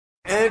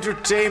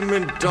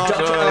Entertainment.ie.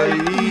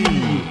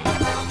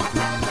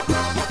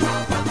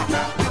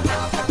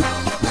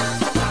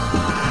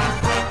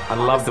 I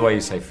love the way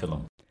you say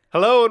film.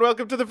 Hello and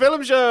welcome to the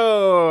Film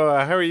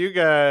Show. How are you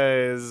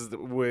guys?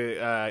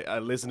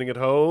 Listening at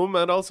home,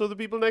 and also the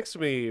people next to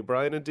me,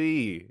 Brian and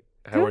Dee.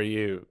 How are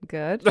you?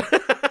 Good.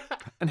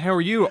 And how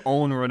are you,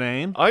 Owen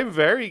Renane? I'm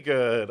very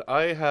good.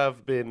 I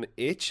have been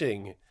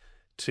itching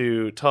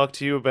to talk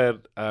to you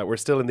about. We're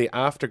still in the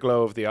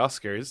afterglow of the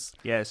Oscars.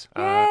 Yes.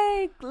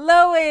 Yay,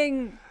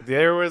 glowing.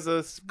 There was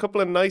a couple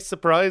of nice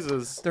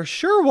surprises. There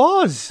sure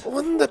was.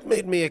 One that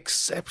made me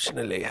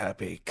exceptionally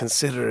happy,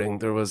 considering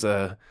there was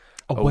a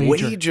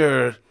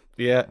wager.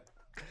 Yeah.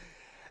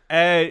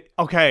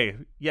 Okay,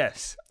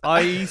 yes.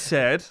 I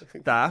said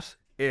that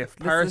if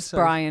This Parasite... is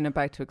Brian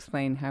about to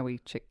explain how he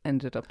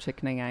ended up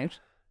chickening out.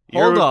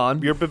 Hold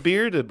on. You're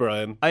bebearded,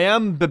 Brian. I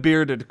am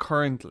bebearded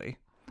currently.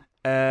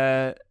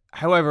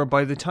 However,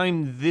 by the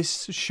time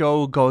this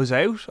show goes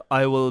out,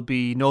 I will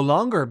be no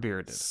longer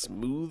bearded.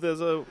 Smooth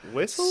as a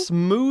whistle?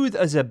 Smooth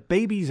as a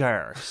baby's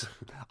arse.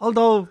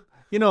 Although,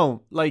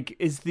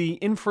 is the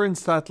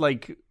inference that,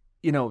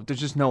 there's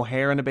just no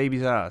hair in a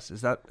baby's ass?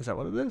 Is that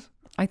what it is?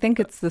 I think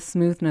it's the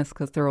smoothness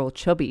because they're all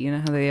chubby. You know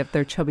how they have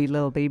their chubby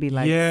little baby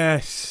legs?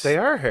 Yes. They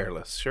are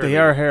hairless, sure. They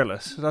are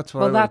hairless. That's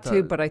what Well, I that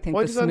too, but I think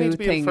Why the does that need to smooth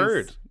be thing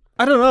inferred? is...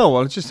 I don't know.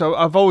 Well, it's just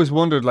I've always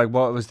wondered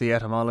what was the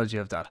etymology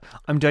of that.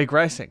 I'm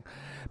digressing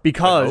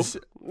because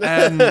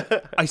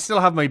I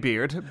still have my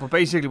beard. But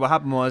basically, what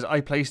happened was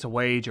I placed a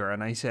wager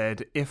and I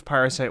said, if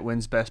Parasite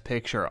wins Best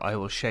Picture, I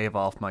will shave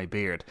off my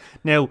beard.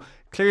 Now,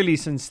 clearly,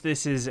 since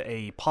this is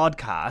a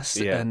podcast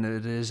and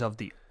it is of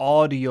the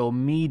audio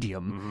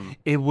medium,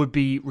 it would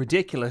be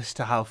ridiculous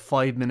to have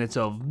 5 minutes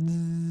of.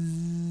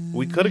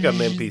 We could have got an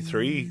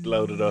MP3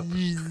 loaded up.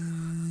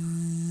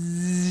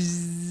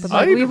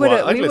 But we would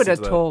listen have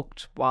to that.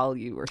 talked while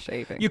you were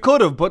shaving. You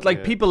could have, but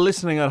people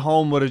listening at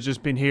home would have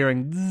just been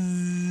hearing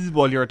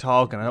while you're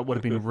talking, and that would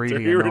have been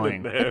really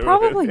annoying. It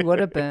probably would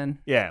have been.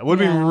 Yeah, it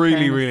would have been really,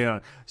 fairness. really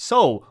annoying.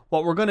 So,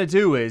 what we're going to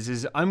do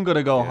is I'm going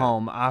to go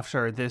home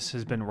after this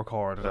has been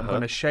recorded. I'm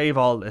going to shave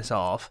all this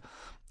off,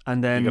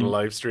 and then... You going to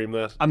live stream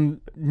that?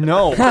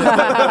 No.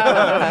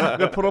 I'm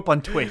going to put up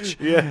on Twitch.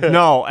 Yeah.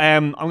 No,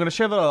 I'm going to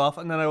shave it all off,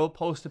 and then I will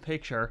post a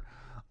picture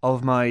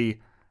of my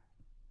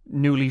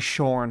newly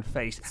shorn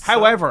face.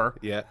 However,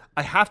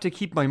 I have to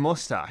keep my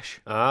mustache.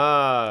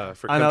 For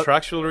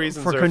contractual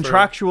reasons? For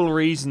contractual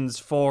reasons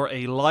for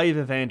a live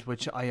event,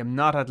 which I am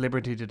not at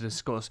liberty to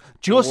discuss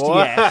just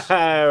yet.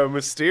 Wow,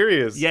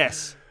 mysterious.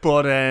 Yes,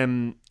 but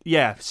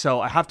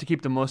so I have to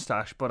keep the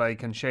mustache, but I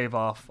can shave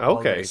off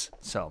all this.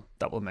 So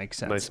that will make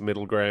sense. Nice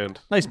middle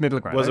ground. Was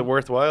it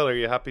worthwhile? Are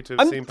you happy to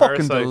have I'm seen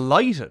fucking Parasite?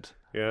 delighted.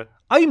 Yeah.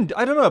 I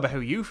don't know about how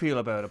you feel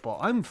about it, but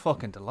I'm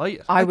fucking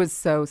delighted. I was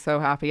so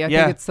happy. I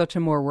think it's such a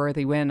more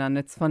worthy win. And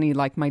it's funny,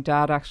 my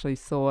dad actually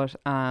saw it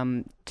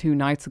 2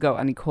 nights ago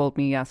and he called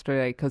me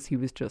yesterday because he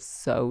was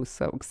just so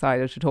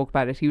excited to talk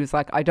about it. He was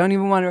like, I don't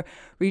even want to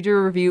read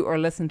your review or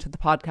listen to the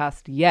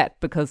podcast yet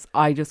because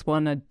I just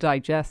want to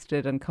digest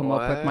it and come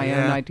up with my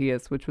own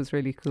ideas, which was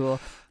really cool.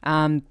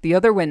 The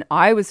other win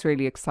I was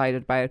really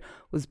excited about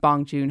was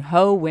Bong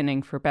Joon-ho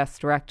winning for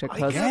Best Director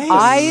because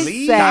I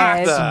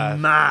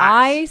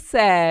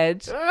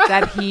said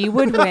that he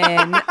would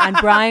win, and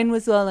Brian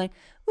was all like,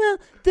 well,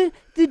 the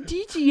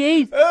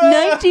DGAs,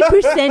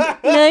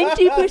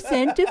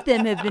 90% of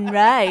them have been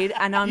right.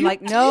 And I'm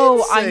like,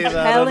 no,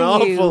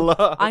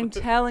 I'm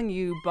telling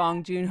you,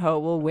 Bong Joon-ho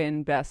will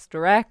win Best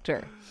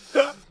Director.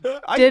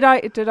 Did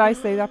I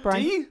say that,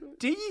 Brian?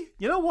 D,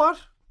 you know what?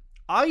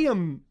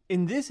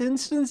 In this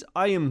instance,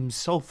 I am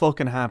so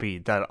fucking happy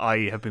that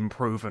I have been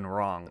proven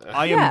wrong.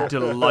 I am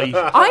delighted.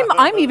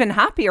 I'm even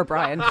happier,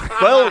 Brian.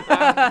 Well,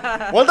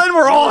 then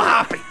we're all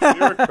happy.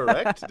 You're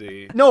correct,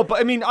 D. No, but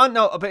I mean,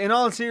 but in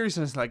all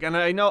seriousness, and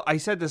I know I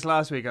said this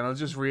last week, and I'll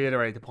just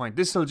reiterate the point.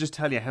 This will just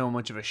tell you how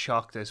much of a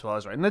shock this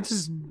was, right? And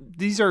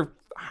these are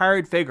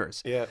hard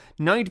figures. Yeah.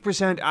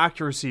 90%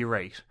 accuracy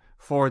rate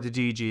for the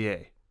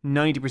DGA.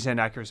 90%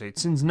 accuracy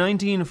since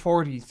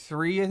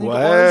 1943, I think it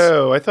was.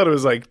 Wow, I thought it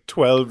was like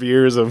 12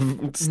 years of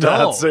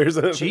stats or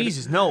something.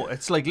 Jesus, no.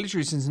 It's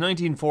literally since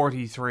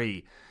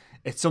 1943.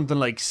 It's something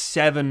like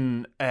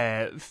seven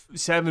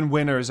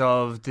winners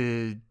of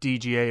the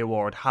DGA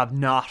award have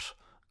not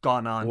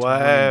gone on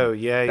to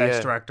win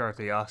Best Director at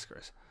the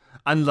Oscars.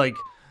 And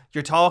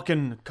you're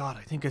talking, God,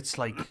 I think it's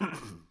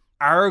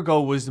Argo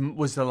was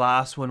the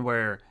last one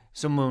where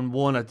someone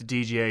won at the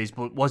DGAs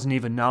but wasn't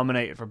even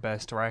nominated for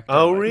Best Director.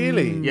 Oh,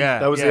 really? Yeah.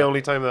 That was the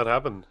only time that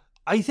happened?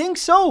 I think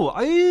so.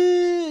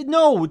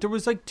 No, there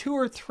was 2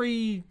 or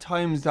 3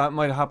 times that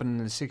might have happened in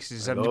the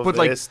 60s, 70s. But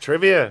this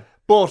trivia.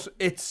 But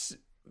it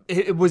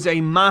was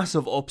a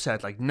massive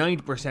upset,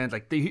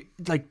 90%.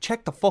 They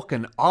check the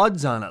fucking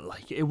odds on it.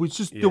 It was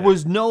just there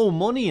was no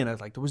money in it.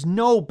 There was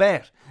no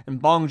bet in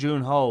Bong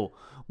Joon-ho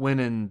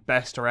winning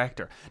Best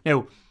Director.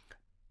 Now,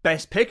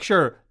 Best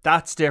Picture,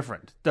 that's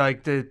different.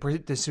 Like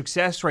the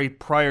success rate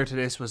prior to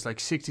this was like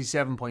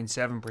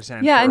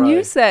 67.7%. Yeah, and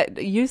you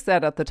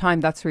said at the time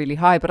that's really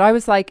high, but I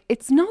was like,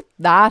 it's not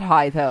that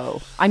high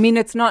though. I mean,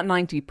 it's not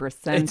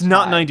 90%. It's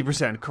not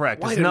 90%,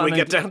 correct. Why it's didn't not we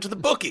get down to the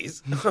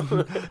bookies?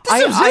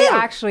 I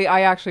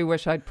actually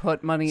wish I'd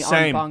put money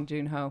Same. on Bong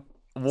Joon-ho.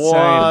 What?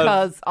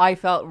 Because I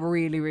felt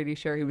really, really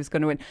sure he was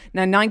going to win.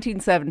 Now,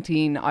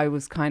 1917, I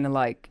was kind of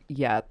like,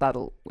 yeah,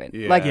 that'll win.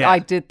 Yeah. Like, Yeah. I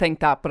did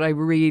think that, but I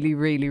really,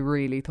 really,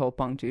 really thought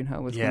Bong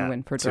Joon-ho was going to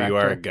win for So director. you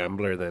are a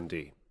gambler then,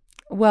 D.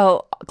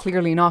 Well,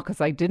 clearly not,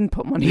 because I didn't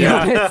put money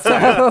on it. So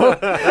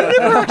I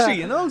never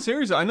actually, in all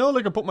seriousness, I know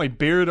like I put my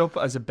beard up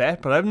as a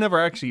bet, but I've never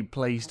actually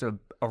placed a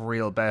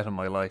real bet in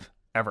my life,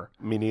 ever.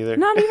 Me neither.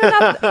 not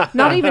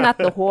even at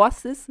the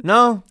horses.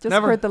 No, Just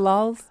never. for the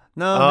lols.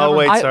 No, Oh, never.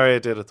 wait, sorry, I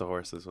did at the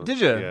horses one. Did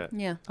you? Yeah.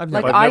 Yeah, I've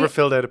like never- I've never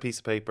filled out a piece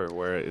of paper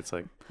where it's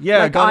like, Yeah,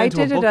 like gone I into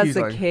did it bookies, as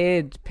a like-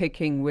 kid,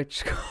 picking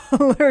which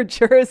color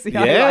jersey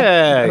I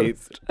yeah,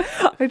 liked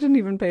most. I didn't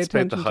even pay It's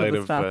about attention the height to the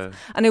of, stats.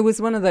 And it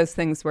was one of those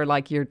things where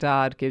like your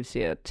dad gives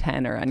you a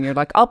tenner and you're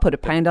like, I'll put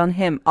 £1 on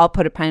him. I'll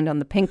put £1 on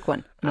the pink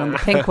one. And on the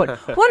pink one,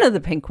 one of the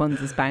pink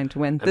ones is bound to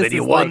win. and then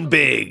you won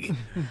big.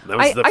 That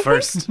was the I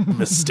first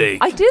mistake.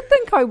 I did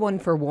think I won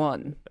for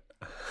one.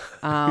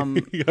 I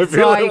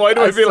feel like, why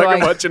do I feel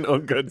like I'm watching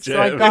Uncut So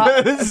I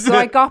Gems?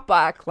 got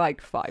back like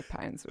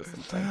 £5 or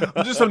something.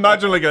 I just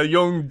imagine like a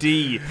young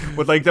D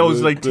with like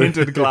those like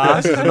tinted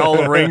glasses and all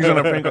the rings on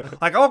her finger.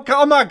 Like,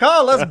 oh my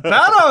god, let's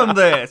bet on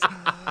this.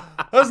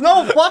 There's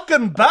no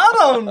fucking bet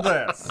on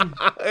this.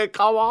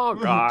 Come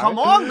on, guys. Come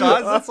on,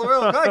 guys, that's a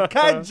real guy.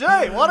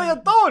 KJ, what are you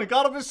doing? You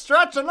gotta be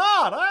stretching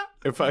out, huh?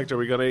 In fact, are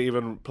we going to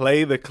even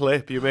play the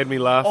clip? You made me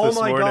laugh Oh this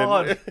my morning.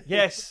 god.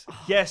 Yes,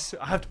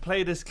 I have to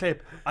play this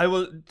clip.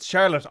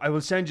 Charlotte, I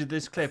will send you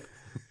this clip.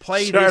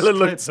 Play Charlotte this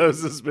clip. looked so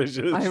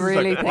suspicious. I She's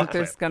really like, think "What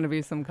there's clip?" going to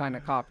be some kind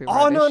of copyright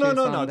Oh, no, issues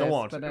they on this,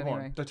 won't. but They anyway.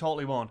 won't. They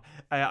totally won't.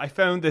 I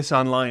found this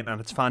online and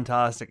it's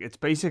fantastic. It's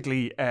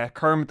basically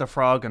Kermit the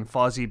Frog and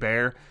Fozzie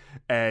Bear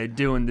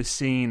doing the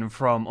scene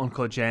from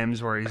Uncle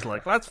James where he's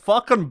like, let's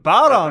fucking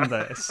bet on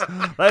this.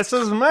 This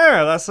is me.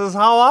 This is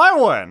how I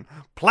win.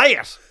 Play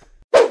it.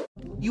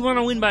 You want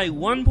to win by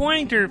 1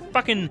 point or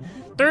fucking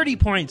 30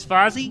 points,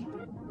 Fozzie?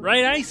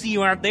 Right, I see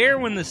you out there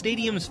when the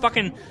stadium's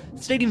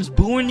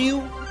booing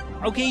you.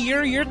 Okay,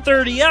 you're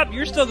 30 up.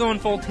 You're still going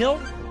full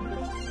tilt.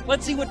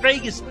 Let's see what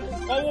Vegas.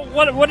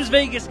 What has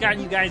Vegas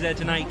gotten you guys at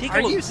tonight? Take a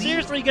look. Are you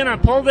seriously gonna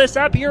pull this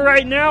up here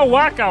right now?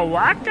 Waka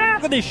waka!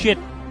 Look at this shit.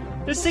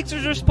 The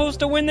Sixers are supposed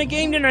to win the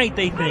game tonight,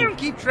 they think. I don't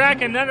keep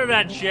track of none of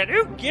that shit.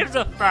 Who gives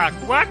a fuck?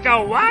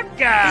 Waka waka!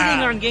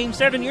 Sitting on game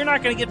 7, you're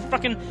not gonna get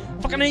fucking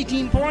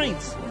 18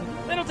 points.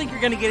 I don't think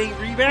you're gonna get 8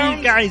 rebounds.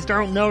 You guys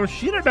don't know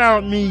shit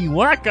about me.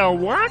 Waka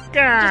waka!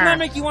 Doesn't that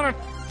make you wanna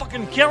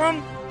fucking kill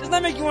him? Doesn't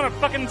that make you wanna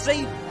fucking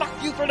say fuck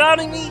you for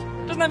doubting me?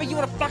 Doesn't that make you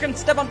wanna fucking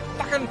step on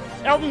fucking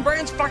Elton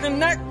Brand's fucking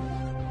neck?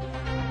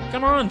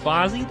 Come on,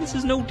 Fozzie. This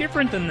is no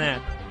different than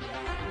that.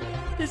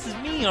 This is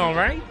me,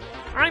 alright?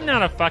 I'm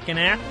not a fucking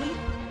athlete.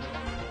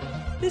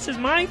 This is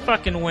my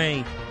fucking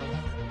way.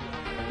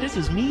 This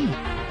is me.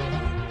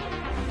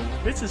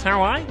 This is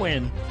how I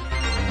win.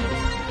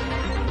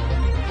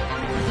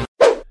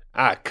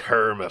 Ah,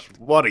 Kermit,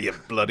 what are you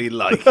bloody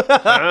like?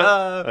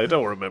 Huh? I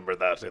don't remember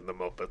that in the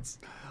Muppets.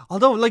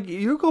 Although, like,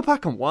 you go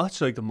back and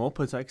watch, like, the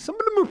Muppets, like, some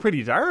of them were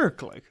pretty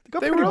dark, like.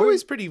 They were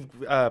always pretty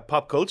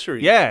pop culture.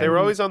 Yeah. They were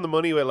always on the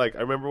money with, like,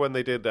 I remember when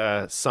they did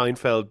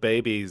Seinfeld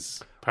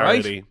Babies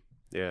parody. Right.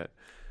 Yeah.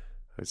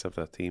 I just have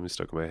that theme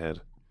stuck in my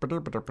head.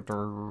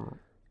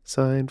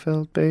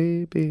 Seinfeld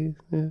Babies.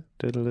 Yeah.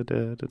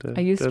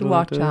 I used to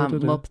watch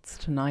Muppets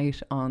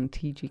Tonight on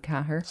TG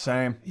Caher.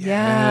 Same.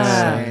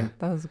 Yeah, Same.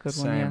 that was a good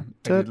one.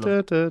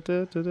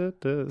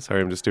 Yeah,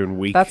 Sorry, I'm just doing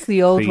weak. that's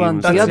the old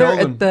one. themes. That's The the other, old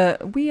one.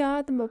 the We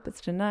Are the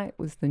Muppets Tonight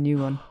was the new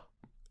one.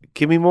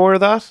 Give me more of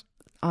that.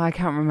 Oh, I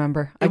can't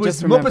remember. I It was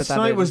just remember Muppets that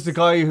Tonight it was the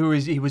guy who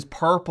he was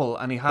purple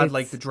and he had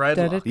like the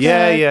dreadlocks.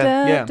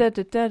 Yeah.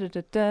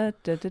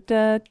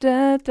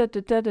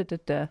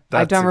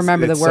 I don't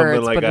remember the it's something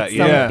words, like but that, it's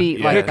yeah. some beat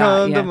Yeah. like Here that.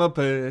 come the Yeah.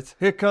 Muppets.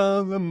 Here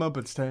come the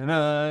Muppets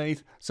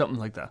tonight. Something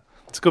like that.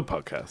 It's a good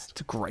podcast. It's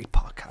a great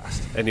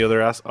podcast. Any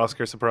other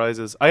Oscar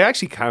surprises? I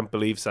actually can't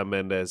believe Sam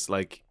Mendes.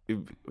 Like,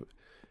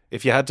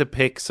 if you had to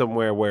pick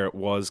somewhere where it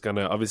was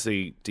gonna,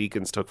 obviously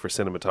Deakins took for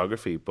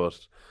cinematography,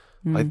 but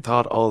I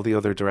thought all the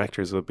other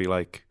directors would be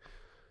like,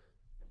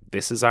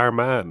 "This is our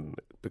man,"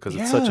 because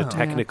it's such a Yeah.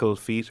 technical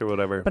feat or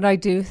whatever. But I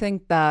do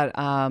think that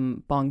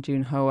Bong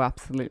Joon-ho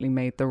absolutely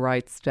made the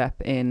right step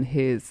in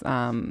his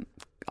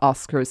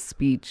Oscars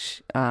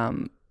speech,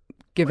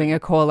 giving a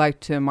call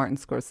out to Martin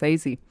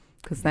Scorsese.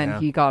 Because then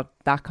he got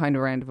that kind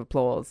of round of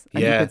applause.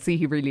 And you could see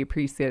he really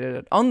appreciated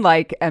it.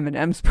 Unlike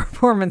Eminem's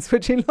performance,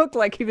 which he looked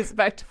like he was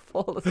about to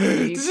fall asleep.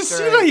 Did you see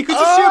during. that? You could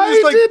just see him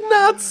just like. did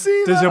not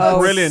see There's that. a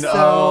brilliant. so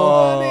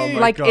Oh my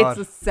like god!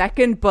 it's a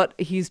second, but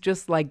he's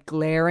just like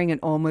glaring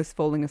and almost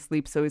falling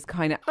asleep. So he's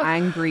kind of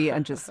angry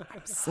and just,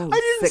 I'm so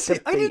sick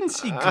of I these. didn't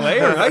see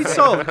glare. I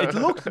saw it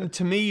looked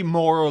to me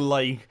more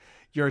like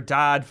your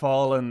dad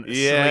falling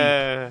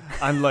asleep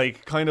and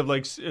like kind of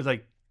like it's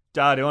like,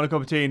 Dad, you want a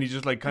cup of tea? And he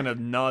just like kind of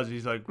nods.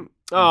 He's like,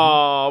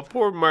 oh,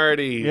 poor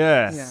Marty.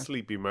 Yeah.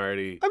 Sleepy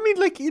Marty. I mean,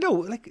 like, you know,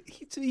 like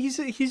he's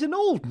an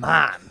old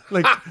man.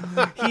 Like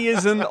he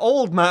is an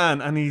old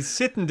man, and he's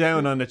sitting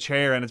down on a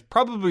chair, and it's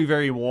probably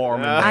very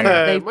warm. And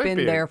they've might been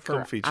be a there for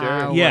comfy chair.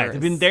 hours. Yeah, they've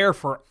been there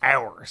for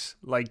hours.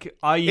 Like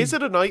Is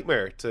it a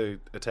nightmare to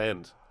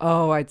attend?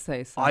 Oh, I'd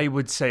say so. I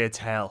would say it's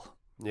hell.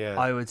 Yeah.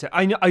 I would say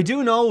I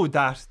do know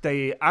that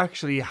they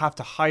actually have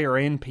to hire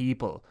in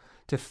people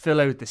to fill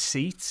out the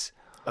seats.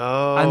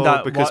 Oh, And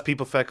that because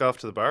people feck off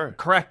to the bar.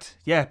 Correct.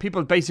 Yeah,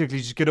 people basically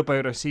just get up out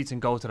of their seats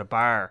and go to the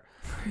bar.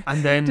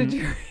 And then Did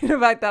you read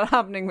about that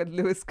happening with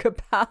Lewis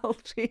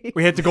Capaldi?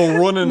 we had to go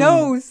running.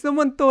 No,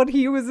 someone thought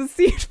he was a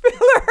seat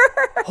filler.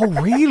 Oh,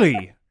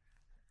 really?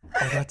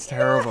 Oh, that's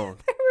terrible.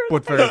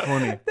 But very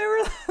funny. They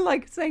were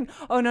like saying,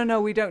 "Oh no,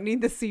 we don't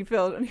need the seat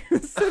filled," and he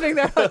was sitting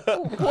there like,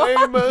 "What?"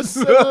 I'm a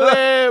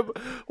celeb.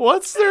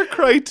 What's their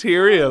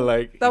criteria?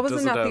 Like That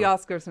wasn't at the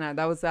Oscars. Now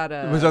that was at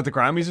a. Was that the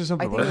Grammys or I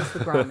something? think it was the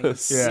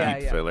Grammys. Yeah.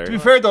 Seat filler. To be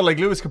fair though, like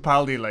Lewis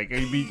Capaldi,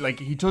 like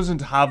he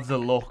doesn't have the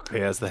look. He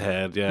has the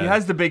head. Yeah. He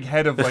has the big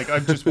head of like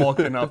I've just walked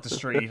in off the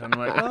street. And I'm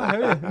like,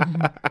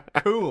 oh,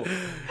 hey. Cool.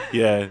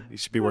 Yeah. He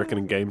should be working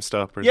in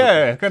GameStop or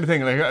Yeah, kind of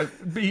thing.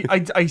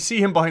 Like I see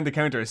him behind the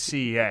counter as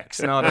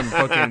CEX, not in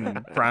fucking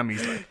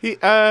Grammys. Like.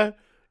 something.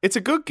 It's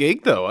a good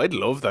gig though. I'd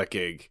love that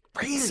gig.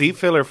 Really? Seat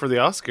filler for the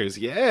Oscars.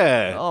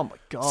 Yeah. Oh my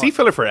god. Seat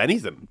filler for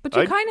anything. But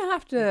you kind of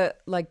have to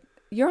like.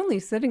 You're only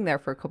sitting there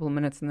for a couple of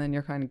minutes, and then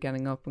you're kind of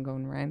getting up and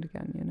going around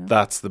again. You know.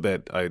 That's the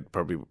bit I'd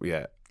probably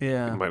I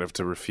Yeah. might have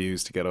to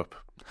refuse to get up.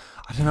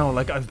 I don't know.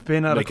 Like I've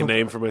been at Make a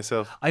name for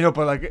myself. I know,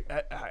 but like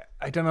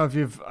I don't know if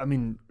you've. I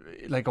mean,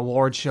 like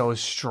award shows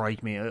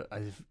strike me.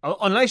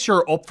 Unless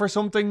you're up for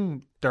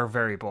something, they're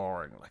very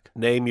boring. Like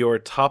Name your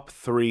top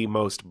 3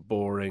 most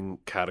boring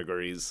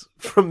categories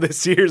from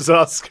this year's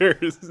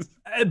Oscars.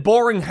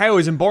 boring. How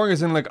is in boring?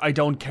 As in like I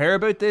don't care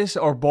about this,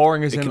 or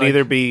boring as It in can like,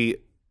 either be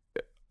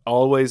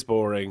always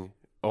boring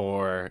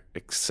or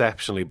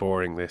exceptionally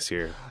boring this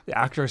year. the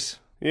actors,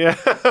 Yeah.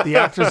 the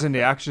actors and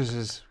the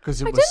actresses,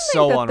 because it I was didn't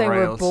so think that on they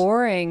rails. were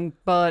boring,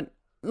 but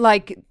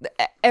like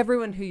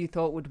everyone who you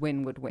thought would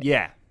win would win.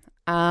 Yeah.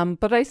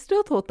 But I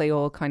still thought they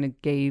all kind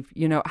of gave,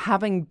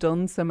 having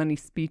done so many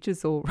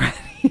speeches already.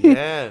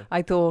 Yeah.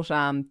 I thought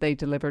they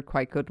delivered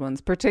quite good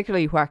ones,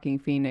 particularly Joaquin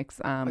Phoenix,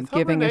 I thought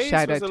giving a Renee's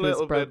shout was out a to his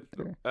little brother.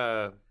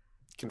 bit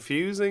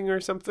confusing or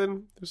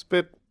something. It was a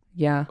bit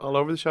Yeah. all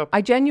over the shop.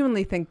 I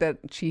genuinely think that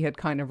she had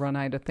kind of run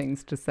out of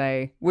things to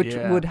say, which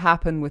Yeah. would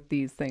happen with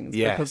these things.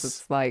 Yes. Because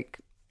it's like,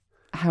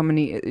 how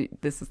many,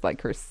 this is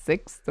like her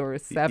 6th or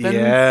 7th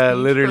Yeah,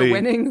 speech literally. for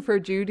winning for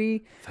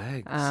Judy.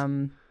 Thanks.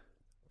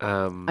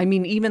 I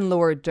mean, even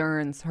Laura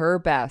Dern's, her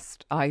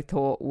best, I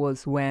thought,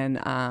 was when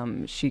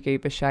she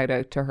gave a shout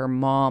out to her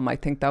mom. I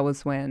think that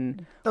was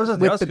when, That was at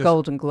the with the Oscars.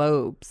 Golden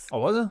Globes. Oh,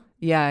 was it?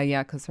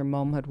 Yeah, because her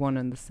mom had won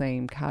in the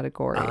same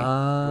category.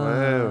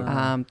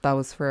 Wow. That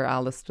was for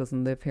Alice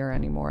Doesn't Live Here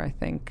Anymore, I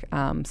think.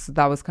 So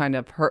that was kind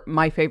of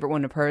my favorite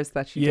one of hers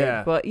that she Yeah.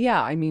 did. But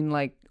yeah, I mean,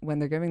 like when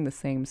they're giving the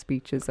same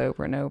speeches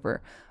over and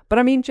over. But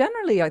I mean,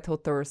 generally, I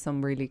thought there were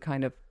some really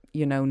kind of,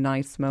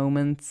 nice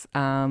moments.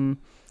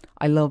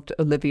 I loved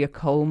Olivia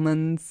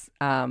Colman's.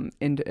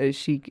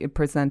 She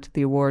presented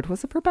the award.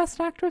 Was it for Best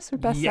Actress or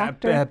Best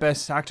Actor?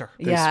 Best actor.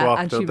 They swap,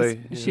 and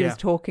don't she was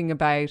talking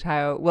about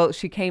how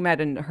she came out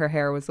and her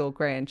hair was all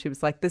grey, and she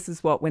was like, "This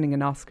is what winning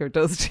an Oscar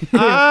does to you."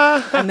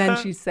 And then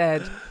she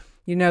said,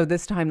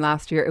 this time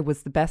last year it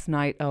was the best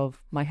night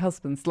of my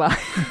husband's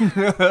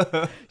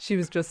life. She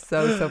was just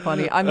so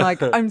funny. I'm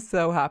like, I'm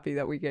so happy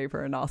that we gave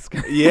her an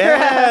Oscar.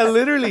 Yeah,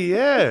 literally,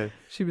 yeah.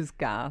 She was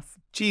gas.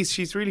 Geez,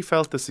 she's really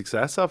felt the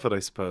success of it, I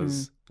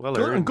suppose. Well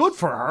Good, and earned. good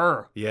for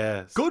her.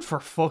 Yes. Good for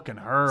fucking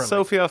her. like.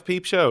 Sophie off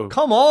Peep Show.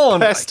 Come on.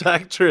 Best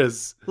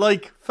actress.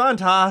 Like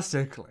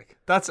fantastic. Like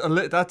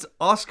that's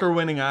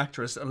Oscar-winning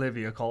actress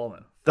Olivia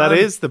Colman. That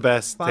is the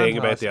best thing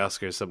about the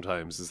fantastic. Oscars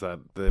sometimes, is that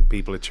the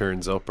people it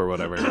churns up or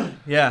whatever.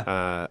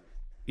 Yeah.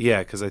 Yeah,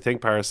 because I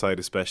think Parasite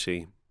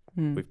especially,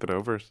 we've been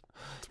over it.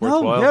 It's No,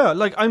 worthwhile. yeah,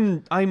 like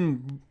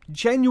I'm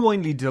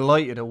genuinely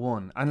delighted it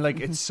won, and like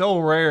it's so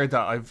rare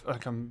that I've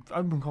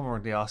been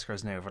covering the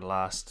Oscars now for the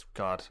last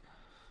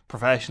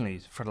professionally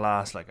for the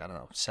last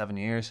 7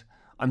 years.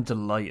 I'm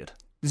delighted.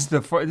 This is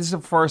the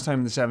first time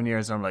in the 7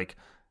 years I'm like,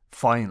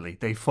 finally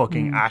they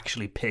fucking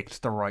actually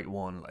picked the right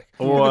one. Like,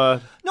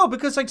 no,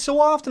 because like so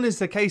often is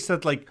the case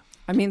that like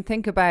I mean,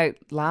 think about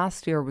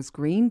last year was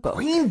Green Book.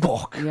 Green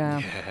Book.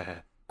 Yeah.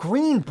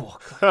 Green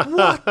Book.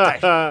 What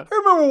the? I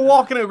remember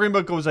walking out of Green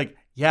Book. I was like,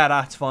 yeah,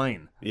 that's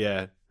fine.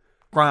 Yeah.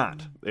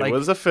 Grand. It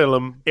was a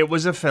film. It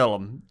was a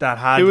film that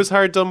had. Who was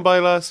hard done by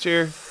last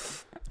year?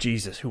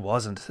 Jesus, who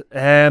wasn't?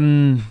 I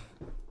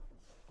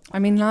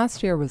mean,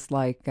 last year was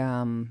like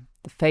The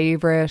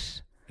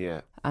Favourite.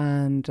 Yeah.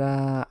 And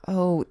there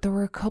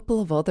were a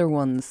couple of other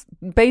ones.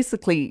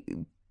 Basically,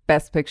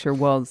 Best Picture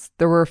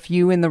there were a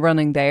few in the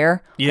running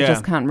there. Yeah. I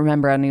just can't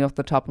remember any off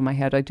the top of my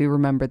head. I do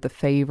remember The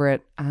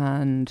Favourite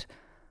and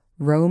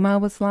Roma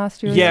was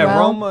last year. Yeah, as well.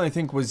 Roma I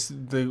think was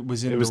in. It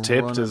was the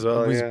tipped run. as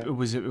well, It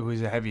was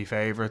a heavy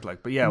favorite.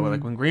 Like, but yeah, well,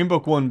 like when Green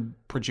Book won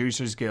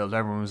Producers Guild,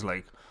 everyone was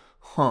like,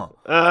 "Huh,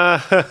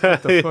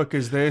 what the fuck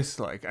is this?"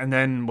 Like, and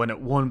then when it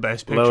won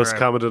Best Picture, lowest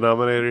common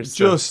denominators.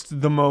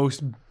 just the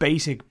most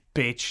basic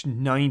bitch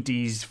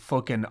 90s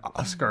fucking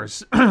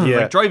Oscars. Yeah.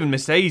 Like Driving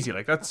Miss Daisy,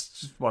 like that's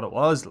just what it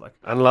was like.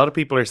 And a lot of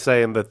people are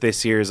saying that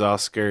this year's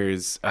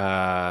Oscars,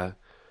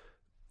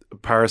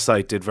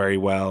 Parasite did very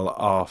well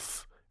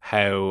off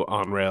how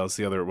on rails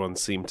the other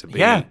ones seemed to be.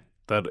 Yeah.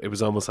 That it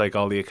was almost like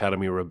all the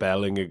Academy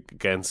rebelling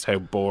against how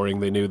boring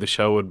they knew the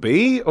show would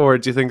be. Or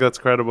do you think that's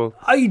credible?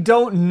 I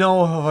don't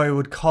know how I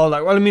would call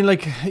that. Well, I mean,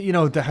 like, you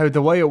know, how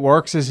the way it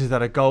works is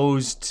that it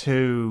goes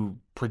to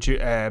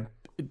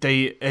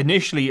they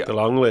initially The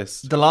long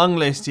list. the long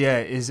list, yeah,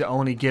 is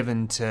only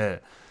given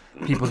to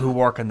people who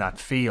work in that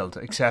field,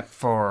 except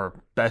for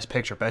Best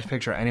Picture. Best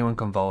Picture, anyone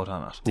can vote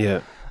on it.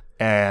 Yeah.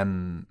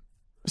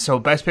 So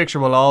Best Picture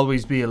will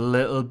always be a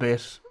little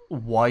bit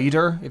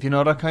wider, if you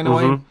know that kind of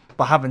way.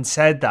 But having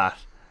said that,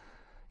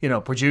 you know,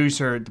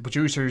 the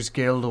Producers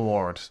Guild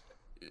Award,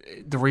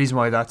 the reason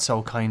why that's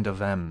so kind of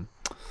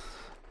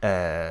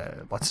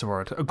what's the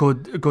word? A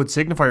good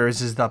signifier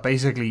is that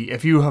basically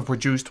if you have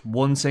produced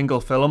one single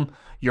film,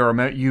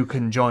 you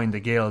can join the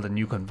guild and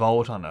you can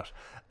vote on it.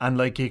 And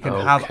like you can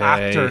have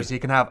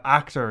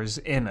actors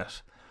in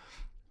it.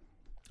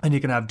 And you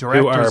can have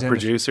directors Who are in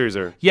producers it.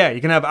 or Yeah,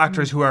 you can have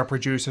actors who are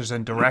producers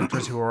and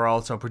directors who are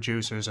also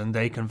producers, and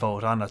they can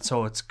vote on it.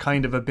 So it's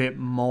kind of a bit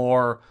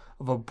more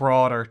of a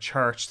broader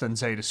church than,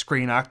 say, the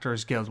Screen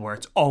Actors Guild, where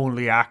it's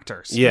only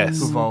actors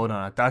who vote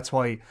on it. That's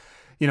why,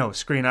 you know,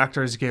 Screen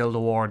Actors Guild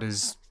Award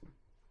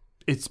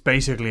it's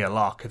basically a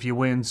lock. If you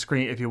win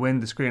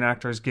the Screen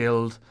Actors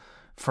Guild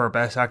for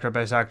Best Actor,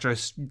 Best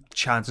Actress,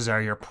 chances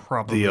are you're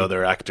probably... the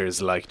other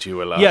actors liked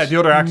you a lot. Yeah, the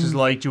other actors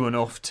liked you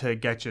enough to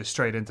get you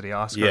straight into the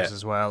Oscars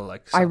as well.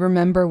 Like, so. I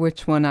remember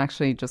which one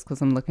actually, just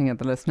because I'm looking at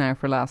the list now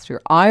for last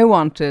year. I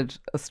wanted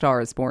A Star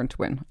Is Born to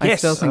win. I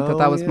still think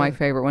that was my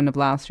favourite one of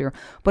last year.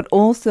 But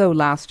also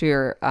last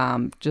year,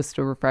 just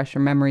to refresh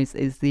your memories,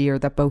 is the year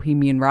that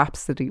Bohemian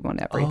Rhapsody won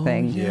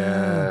everything.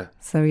 Yeah.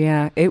 So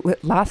yeah,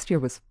 last year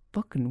was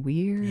fucking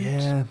weird.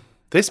 Yeah.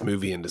 This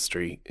movie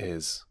industry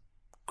is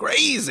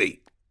crazy.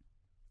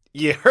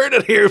 You heard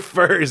it here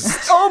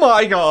first. Oh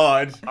my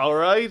God. All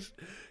right?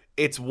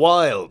 It's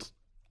wild.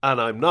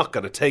 And I'm not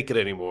going to take it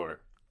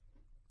anymore.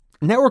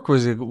 Network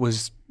was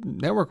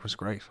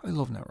great. I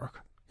love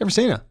Network. You ever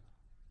seen it?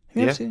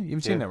 You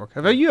haven't seen Network.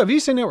 Have you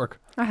seen Network?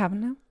 I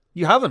haven't now.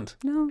 You haven't?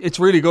 No. It's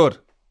really good.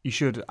 You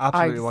should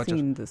absolutely watch I've it.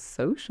 seen The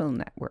Social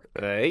Network.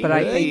 Hey. But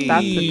I think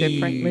that's a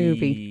different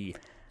movie.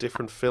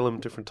 Different film,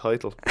 different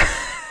title.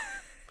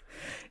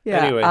 Yeah.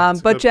 Anyway, it's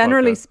a but good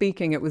generally podcast.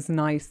 speaking, it was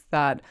nice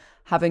that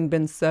having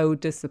been so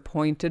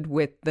disappointed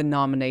with the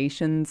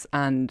nominations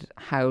and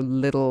how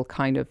little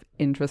kind of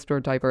interest or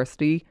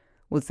diversity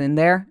was in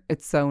there,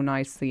 it's so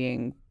nice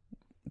seeing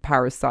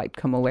Parasite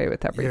come away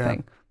with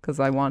everything because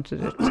I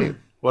wanted it too.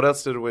 What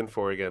else did it win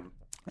for again?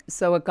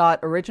 So it got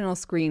original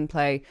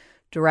screenplay,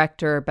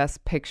 director,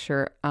 best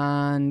picture,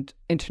 and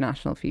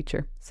international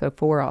feature. So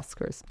 4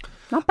 Oscars.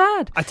 Not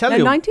bad. I tell now,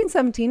 you-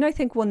 1917, I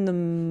think, won the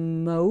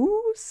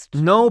most.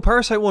 No,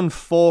 Parasite won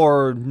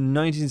 4.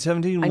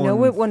 1917 I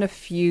know it won a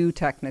few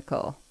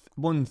technical.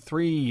 won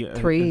 3.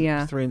 3,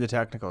 yeah. 3 in the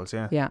technicals,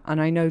 yeah. Yeah,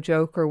 and I know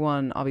Joker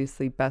won,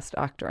 obviously, best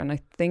actor. And I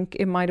think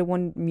it might have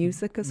won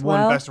music as Won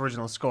well. best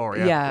original score,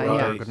 yeah. Yeah,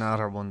 yeah.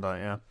 Gnatter won that,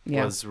 yeah.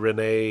 Yeah, Was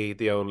Renee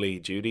the only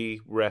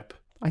Judy rep?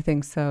 I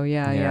think so,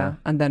 yeah.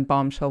 And then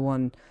Bombshell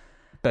won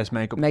Best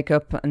makeup.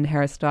 makeup and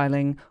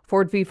hairstyling.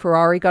 Ford v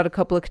Ferrari got a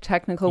couple of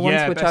technical ones,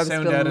 Yeah, which best I was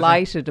sound editing.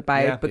 delighted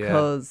about Yeah.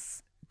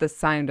 because the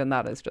sound on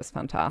that is just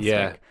fantastic.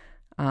 Yeah.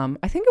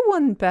 I think it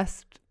won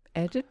best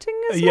editing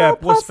as Yeah,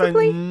 well,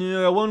 possibly.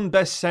 won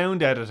best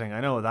sound editing. I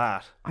know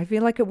that. I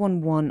feel like it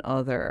won one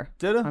other.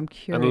 Did it? I'm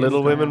curious. And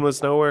Little now. Women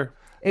was nowhere.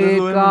 It Little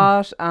Women?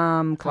 got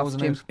wasn't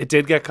costume. it? It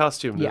did get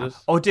costume, did Yeah. it?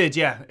 Oh, it did,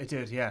 yeah. It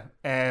did, yeah.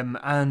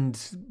 And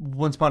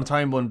Once Upon a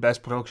Time won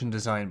best production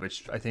design,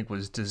 which I think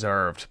was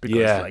deserved because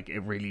Yeah. like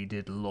it really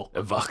did look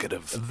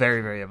Evocative.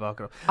 very, very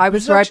evocative. I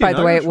was It's right, actually by an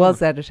the way. Irish It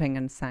was woman. editing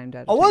and sound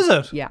editing. Oh, was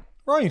it? Yeah.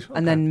 Right.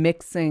 And then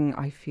mixing,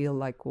 I feel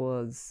like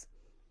was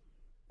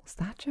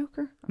that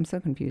Joker? I'm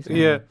so confused. now.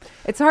 Yeah.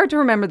 It's hard to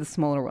remember the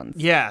smaller ones.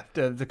 Yeah,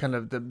 the kind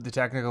of the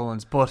technical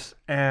ones. But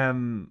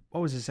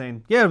what was he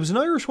saying? Yeah, it was an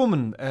Irish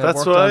woman. That's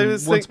worked what I on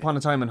was Once think- Upon a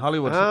Time in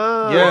Hollywood.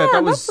 Ah. yeah, Yeah,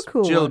 that was that's a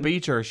cool Jill one.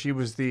 Beecher. She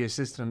was the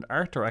assistant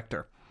art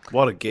director.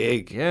 What a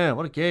gig. Yeah,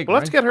 what a gig. We'll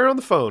have right? to get her on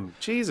the phone.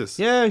 Jesus.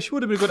 Yeah, she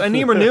would have been good. And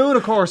Emer Noon,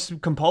 of course,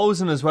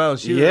 composing as well.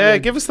 She, Yeah,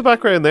 give us the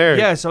background there.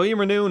 Yeah, so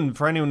Emer Noon,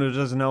 for anyone who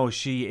doesn't know,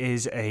 she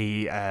is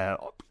a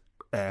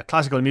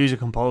classical music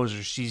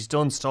composer. She's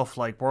done stuff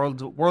like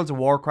Worlds of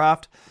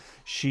Warcraft.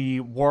 She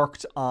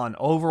worked on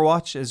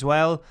Overwatch as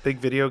well. Big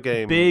video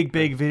game. Big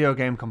video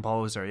game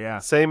composer, yeah.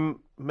 Same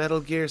Metal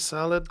Gear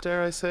Solid,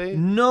 dare I say?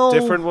 No.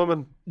 Different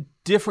woman.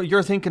 Different.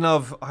 You're thinking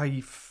of,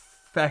 I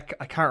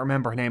can't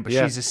remember her name, but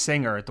Yeah. she's a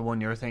singer, the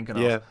one you're thinking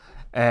of. Yeah.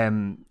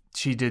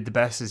 she did The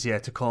Best Is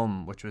Yet to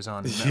Come, which was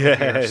on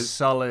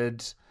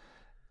Solid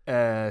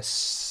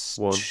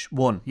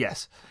one.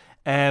 Yes.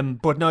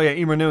 But no, yeah,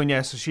 Emer Noon,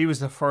 yeah, so she was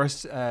the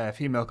first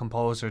female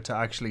composer to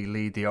actually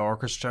lead the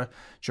orchestra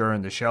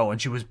during the show,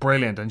 and she was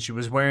brilliant, and she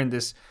was wearing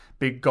this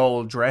big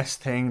gold dress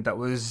thing that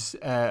was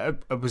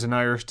it was an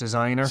Irish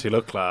designer. She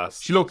looked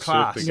class.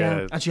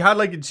 Yeah. And she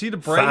had see the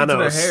braids in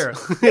her hair.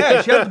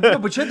 Yeah, she had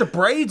the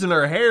braids in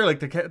her hair like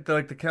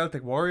the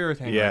Celtic warrior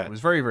thing. Yeah, it was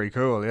very, very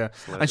cool. Yeah,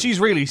 and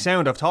she's really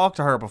sound. I've talked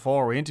to her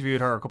before. We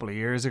interviewed her a couple of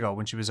years ago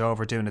when she was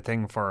over doing a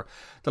thing for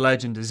the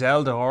Legend of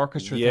Zelda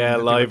orchestra. Yeah,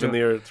 thing live in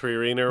the 3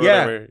 Arena or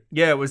whatever.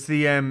 Yeah, it was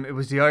the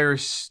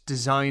Irish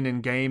Design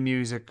and Game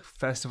Music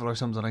Festival or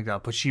something like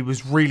that. But she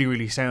was really,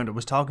 really sound. I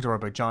was talking to her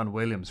about John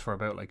Williams for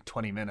about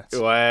 20 minutes.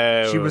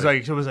 Wow. She was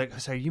like, I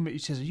said, you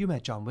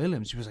met John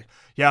Williams? She was like,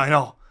 yeah, I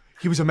know.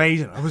 He was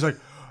amazing. I was like,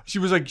 she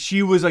was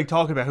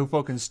talking about how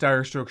fucking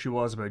starstruck she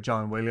was about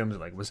John Williams.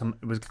 It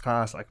was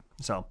class.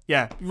 So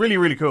yeah, really,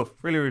 really cool.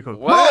 Really, really cool.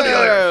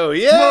 Wow,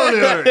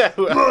 yeah.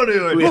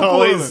 Money, we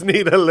always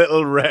need a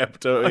little rep,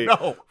 don't we?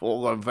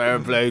 Fucking fair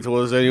play to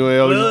us anyway.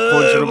 I was just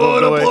punching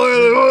above the way.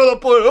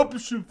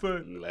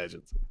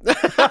 Legends.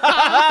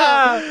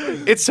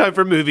 It's time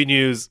for movie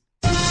news.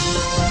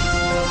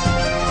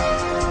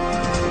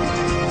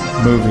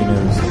 Movie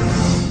news.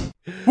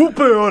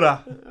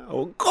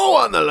 Oh, go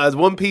on then, lads.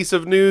 One piece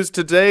of news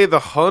today: The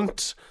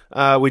Hunt.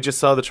 We just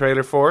saw the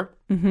trailer for.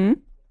 Mm-hmm.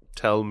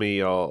 Tell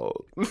me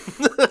all.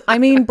 I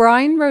mean,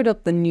 Brian wrote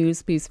up the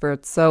news piece for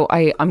it, so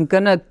I'm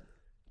gonna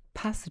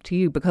pass it to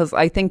you because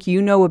I think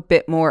you know a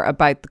bit more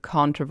about the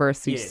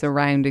controversy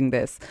surrounding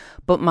this.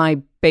 But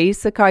my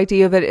basic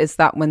idea of it is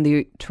that when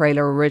the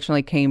trailer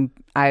originally came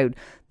out,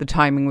 the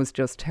timing was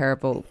just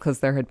terrible because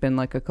there had been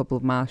a couple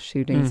of mass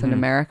shootings in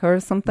America or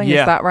something.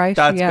 Yeah, is that right?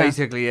 That's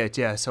basically it,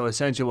 yeah. So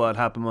essentially what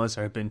happened was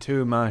there had been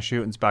 2 mass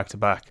shootings back to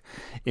back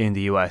in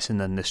the US, and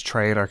then this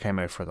trailer came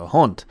out for The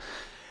Hunt.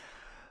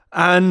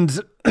 And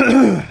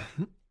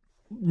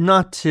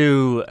not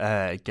to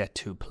get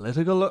too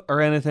political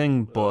or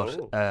anything,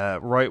 but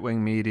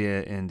right-wing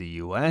media in the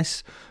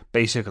US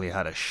basically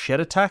had a shit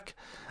attack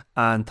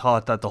and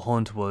thought that The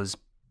Hunt was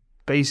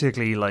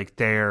basically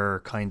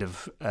their kind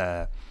of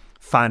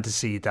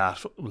fantasy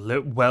that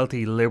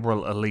wealthy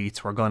liberal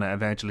elites were going to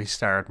eventually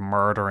start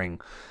murdering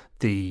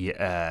the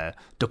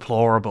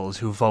deplorables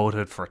who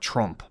voted for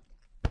Trump.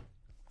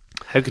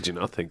 How could you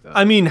not think that?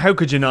 I mean, how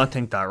could you not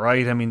think that,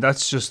 right? I mean,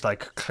 that's just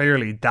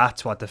clearly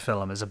that's what the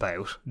film is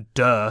about.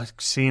 Duh.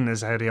 Seeing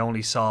as how they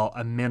only saw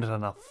a minute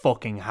and a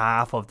fucking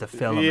half of the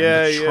film in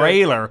the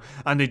trailer,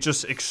 and they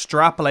just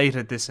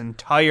extrapolated this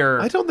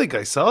entire... I don't think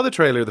I saw the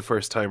trailer the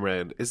first time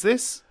round. Is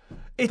this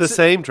the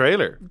same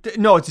trailer?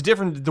 No, it's a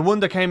different... The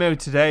one that came out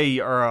today,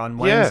 or on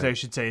Wednesday, I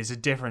should say, is a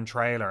different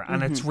trailer,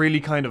 and it's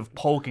really kind of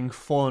poking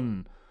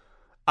fun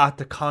at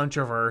the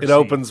controversy. It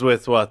opens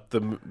with what?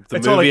 The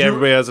movie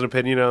everybody has an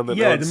opinion on? The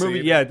movie.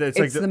 Yeah,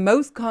 it's the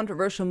most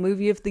controversial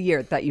movie of the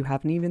year that you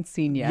haven't even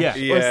seen yet.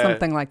 Yeah. Or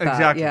something like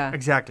that.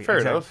 Exactly. Fair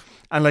enough.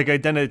 And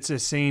then it's a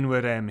scene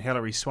with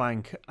Hilary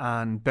Swank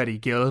and Betty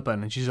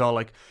Gilpin, and she's all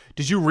like,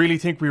 did you really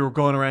think we were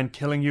going around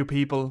killing you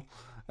people?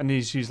 And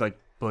she's like,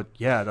 but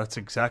yeah, that's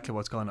exactly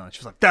what's going on.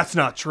 She's like, that's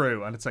not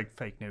true. And it's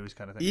fake news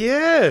kind of thing.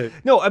 Yeah.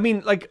 No, I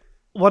mean,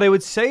 what I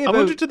would say about... I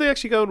wonder, did they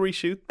actually go and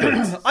reshoot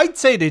things? I'd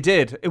say they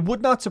did. It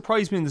would not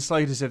surprise me in the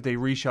slightest if they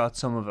reshot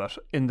some of it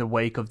in the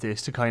wake of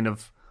this to kind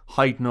of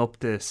heighten up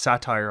the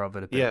satire of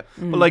it a bit. Yeah.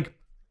 But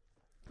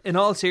in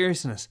all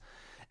seriousness,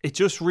 it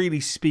just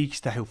really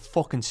speaks to how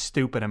fucking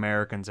stupid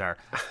Americans are.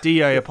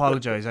 Dee, I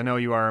apologise. I know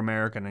you are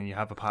American and you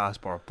have a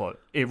passport, but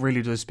it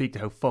really does speak to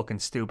how fucking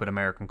stupid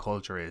American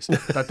culture is.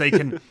 That they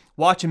can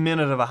watch a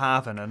minute of a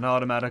half and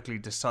automatically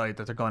decide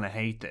that they're going to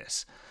hate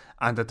this.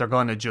 And that they're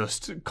going to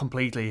just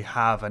completely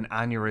have an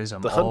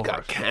aneurysm. The Hunt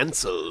got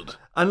cancelled.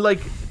 And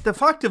the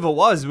fact of it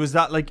was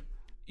that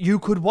you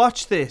could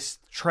watch this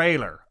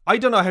trailer. I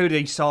don't know how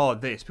they saw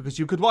this, because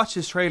you could watch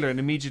this trailer and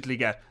immediately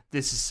get,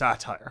 this is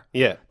satire.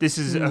 Yeah. This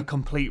is a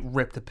complete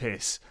rip to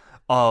piss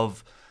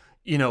of,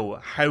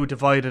 how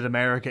divided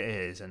America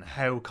is and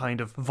how kind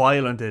of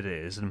violent it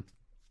is. And,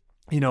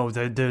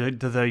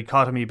 the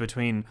dichotomy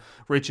between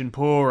rich and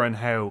poor, and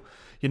how,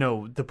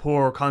 the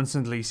poor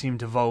constantly seem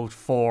to vote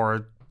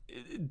for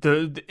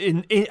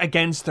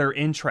against their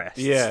interests,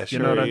 that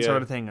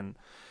sort of thing. And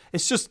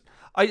it's just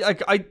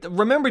I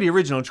remember the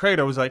original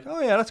trailer. I was like,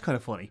 oh yeah, that's kind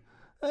of funny.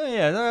 Oh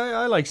yeah,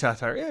 I like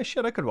satire. Yeah,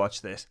 shit, I could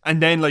watch this.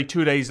 And then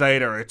 2 days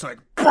later, it's like,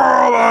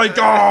 oh my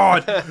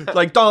god,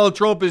 Donald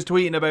Trump is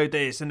tweeting about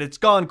this, and it's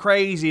gone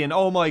crazy, and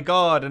oh my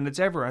god, and it's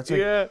everywhere.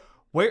 It's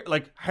where,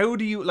 how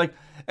do you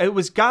It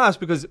was gas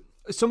because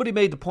somebody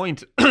made the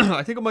point.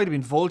 I think it might have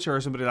been Vulture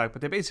or somebody but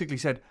they basically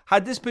said,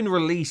 had this been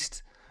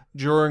released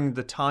during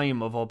the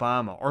time of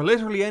Obama or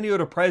literally any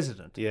other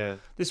president,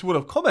 this would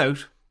have come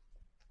out,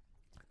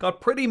 got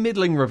pretty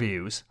middling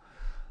reviews,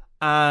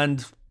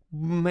 and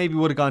maybe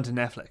would have gone to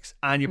Netflix,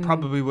 and you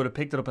probably would have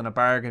picked it up in a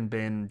bargain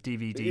bin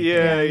DVD.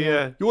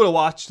 Yeah. You would have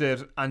watched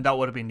it, and that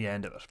would have been the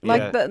end of it.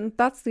 Like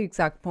that's the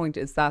exact point,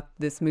 is that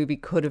this movie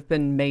could have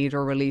been made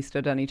or released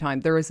at any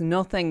time. There is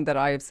nothing that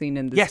I have seen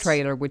in this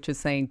trailer which is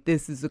saying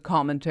this is a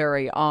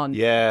commentary on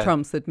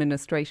Trump's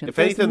administration. If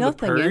There's anything, The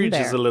nothing in Purge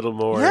there. is a little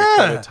more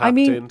kind of tapped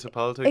into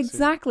politics.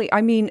 Exactly.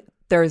 I mean,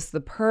 there's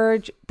The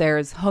Purge,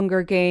 there's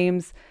Hunger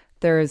Games,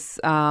 there's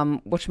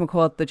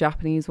whatchamacallit, the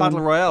Japanese one,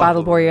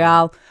 Battle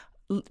Royale.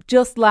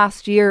 Just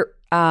last year,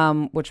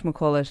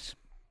 whatchamacallit,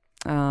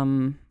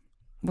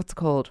 what's it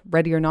called?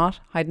 Ready or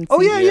Not? Hide and Seek.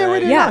 Oh, yeah,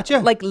 Ready or Not, yeah.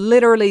 Like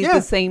literally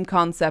the same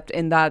concept,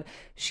 in that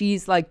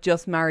she's like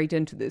just married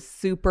into this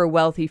super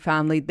wealthy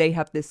family. They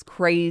have this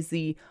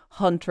crazy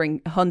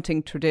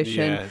hunting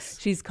tradition. Yes.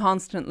 She's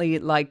constantly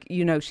like,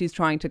 you know, she's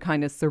trying to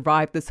kind of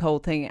survive this whole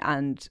thing.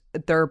 And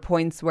there are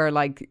points where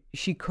like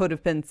she could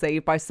have been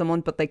saved by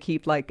someone, but they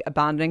keep like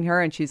abandoning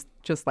her, and she's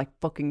just like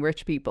fucking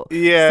rich people.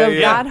 Yeah. So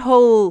that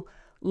whole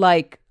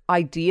like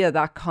idea,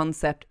 that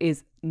concept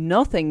is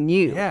nothing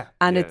new,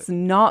 and it's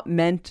not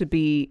meant to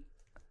be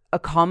a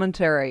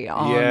commentary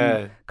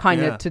on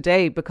kind of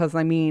today, because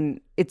I mean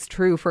it's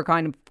true for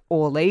kind of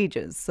all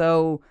ages.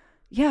 So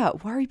why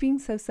are you being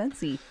so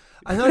sensy?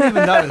 And not even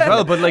that as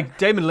well, but like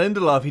Damon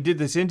Lindelof, he did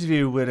this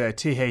interview with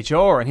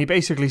THR, and he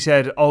basically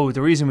said,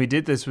 the reason we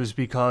did this was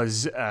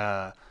because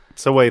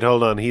So wait,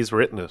 hold on. He's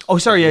written it. Oh,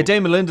 sorry, yeah.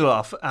 Damon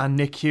Lindelof and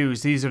Nick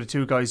Hughes. These are the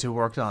two guys who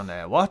worked on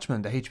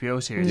Watchmen, the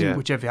HBO series,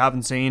 which if you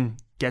haven't seen,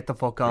 get the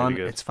fuck on.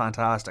 Really, it's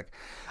fantastic.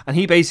 And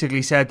he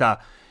basically said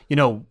that, you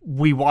know,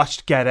 we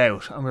watched Get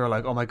Out and we were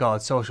like, oh my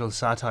God, social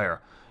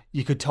satire.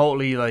 You could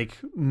totally like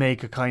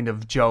make a kind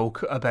of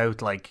joke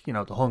about like, you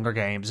know, the Hunger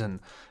Games and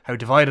how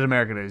divided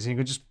America is. And you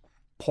could just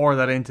pour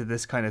that into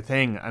this kind of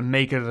thing and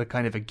make it a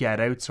kind of a Get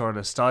Out sort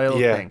of style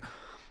thing.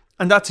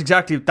 And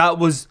that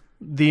was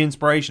the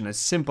inspiration, as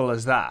simple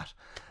as that.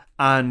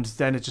 And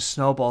then it just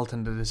snowballed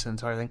into this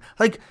entire thing.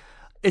 Like,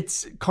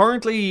 it's going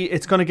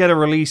to get a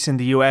release in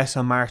the US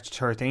on March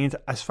 13th.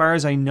 As far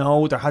as I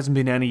know, there hasn't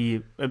been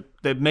any,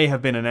 they may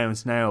have been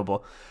announced now,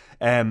 but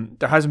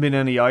there hasn't been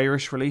any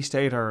Irish release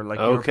date or like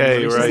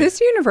okay, right. Is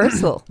this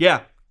Universal?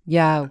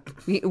 Yeah,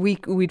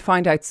 we'd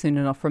find out soon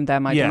enough from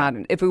them, I'd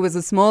imagine. If it was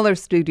a smaller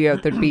studio,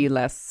 there'd be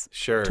less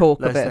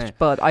talk of it.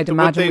 But I'd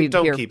imagine we'd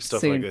don't hear keep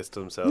stuff soon. like this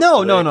to themselves.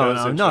 No, not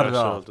at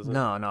all.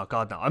 No,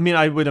 God, no. I mean,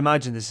 I would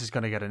imagine this is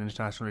going to get an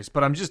international release,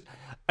 but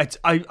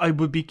I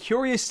would be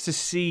curious to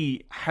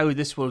see how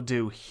this will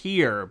do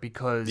here,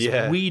 because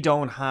we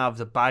don't have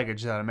the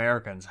baggage that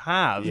Americans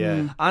have.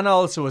 And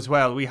also as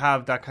well, we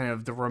have that kind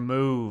of the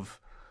remove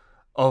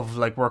of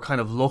like, we're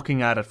kind of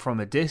looking at it from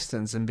a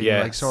distance and being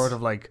like sort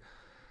of like,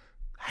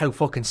 how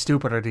fucking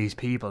stupid are these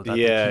people that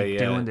they keep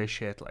doing this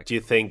shit? Like, do you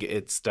think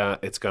it's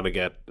going to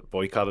get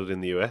boycotted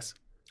in the US?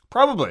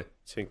 Probably.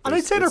 And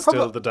I'd say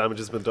the damage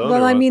has been done.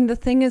 Well, I mean, the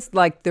thing is,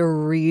 like, they're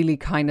really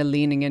kind of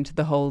leaning into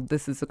the whole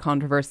this is a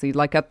controversy.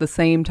 Like, at the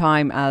same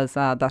time as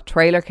that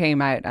trailer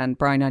came out, and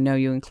Brian, I know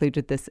you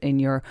included this in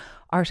your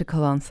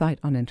article on site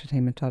on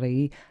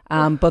entertainment.ie,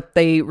 but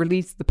they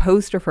released the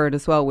poster for it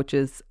as well, which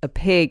is a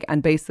pig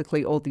and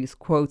basically all these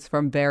quotes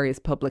from various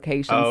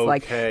publications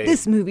like,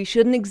 this movie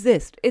shouldn't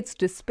exist, it's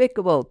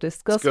despicable,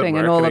 disgusting,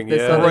 and all of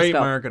this other Great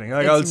stuff. Marketing.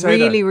 It's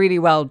really, really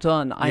well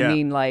done. I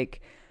mean,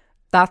 like,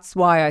 that's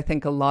why I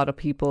think a lot of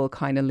people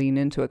kind of lean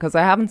into it, because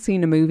I haven't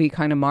seen a movie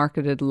kind of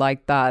marketed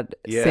like that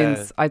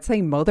since, I'd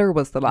say Mother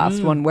was the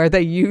last one, where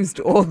they used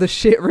all the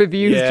shit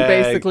reviews to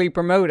basically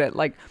promote it.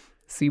 Like,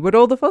 see what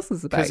all the fuss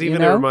is about. Because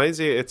even it reminds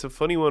you, it's a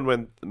funny one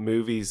when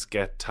movies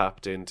get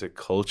tapped into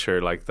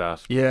culture like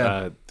that.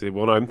 The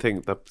one I'm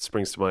thinking that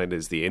springs to mind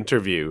is The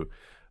Interview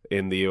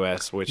in the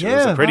US, which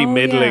was a pretty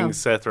middling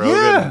Seth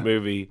Rogen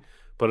movie.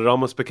 But it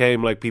almost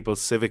became like people's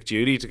civic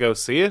duty to go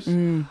see it.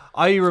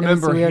 I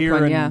remember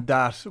hearing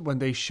that when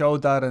they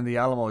showed that in the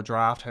Alamo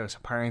Draft House,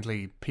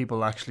 apparently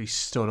people actually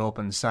stood up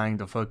and sang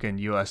the fucking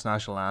US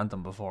national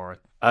anthem before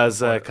it.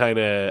 As a kind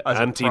of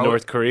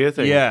anti-North Korea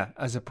thing? Yeah,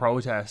 as a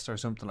protest or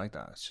something like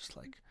that. It's just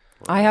like...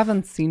 I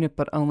haven't seen it,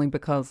 but only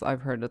because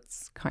I've heard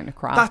it's kind of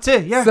crap. That's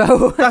it, yeah.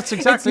 So that's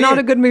exactly it's not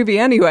a good movie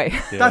anyway.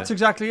 That's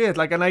exactly it.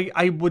 Like, and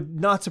I would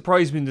not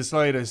surprise me in the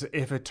slightest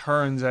if it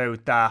turns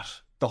out that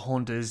The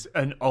Hunt is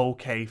an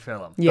okay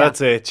film.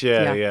 That's it,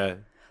 yeah.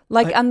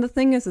 Like, and the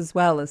thing is as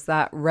well is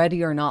that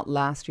Ready or Not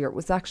last year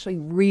was actually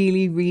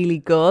really, really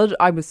good.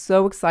 I was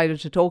so excited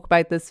to talk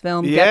about this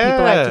film, get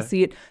people out to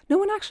see it. No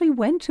one actually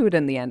went to it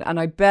in the end. And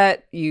I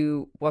bet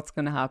you what's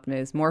going to happen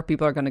is more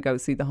people are going to go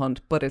see The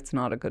Hunt, but it's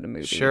not a good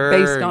movie. Sure,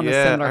 based on a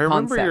similar I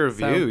remember concept. your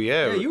review,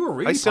 Yeah, you were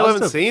really I still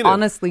positive. haven't seen it.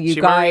 Honestly, you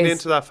she guys... married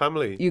into that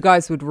family. You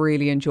guys would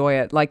really enjoy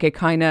it. Like, it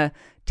kind of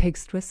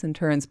takes twists and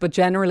turns, but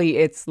generally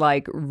it's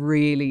like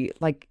really,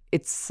 like,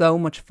 it's so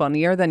much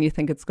funnier than you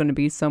think it's going to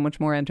be, so much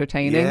more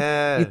entertaining.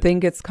 You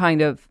think it's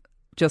kind of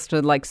just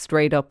a like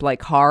straight up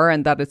like horror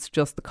and that it's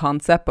just the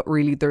concept, but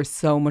really there's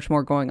so much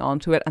more going on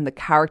to it, and the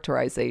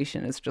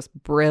characterization is just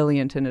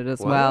brilliant in it as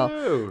well.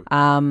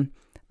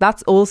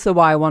 that's also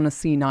why I want to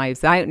see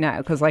Knives Out now,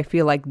 because I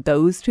feel like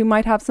those two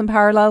might have some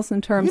parallels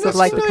in terms of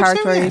like the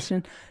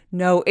characterization.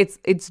 No,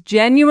 it's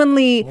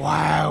genuinely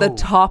the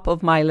top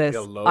of my list.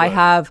 I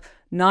have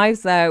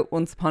Knives Out,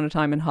 Once Upon a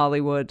Time in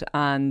Hollywood,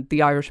 and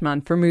The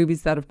Irishman for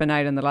movies that have been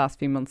out in the last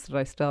few months that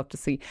I still have to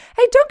see.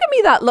 Hey, don't give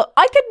me that look.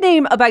 I could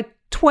name about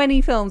 20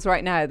 films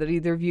right now that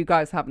either of you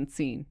guys haven't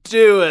seen.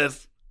 Do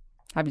it.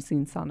 Have you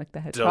seen Sonic the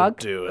Hedgehog? Don't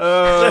do it.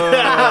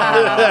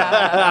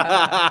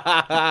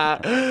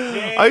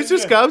 I was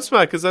just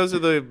gobsmacked because those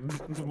are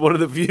one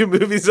of the few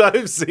movies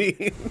I've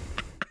seen.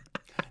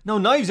 No,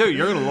 Knives Out,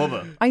 you're going to love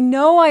it. I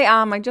know I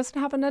am. I just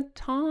haven't had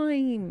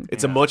time.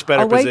 It's a much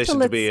better position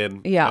to be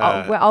in. Yeah,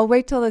 I'll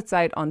wait till it's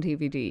out on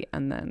DVD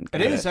and then.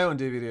 It is out on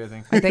DVD, I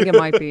think. I think it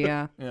might be,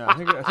 yeah. Yeah, I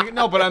think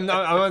no, but I'm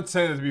not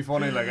saying it to be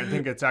funny. Like, I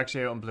think it's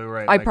actually out on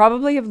Blu-ray. I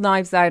probably have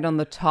Knives Out on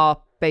the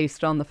top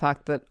based on the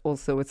fact that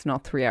also it's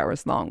not 3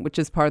 hours long, which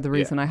is part of the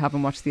reason I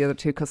haven't watched the other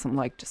two, because I'm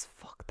like, just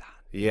fuck that.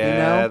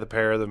 Yeah, the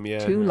pair of them,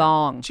 Too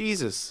long.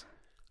 Jesus.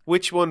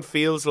 Which one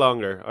feels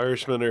longer,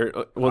 Irishman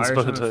or Once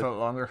Upon a Time? Felt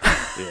longer.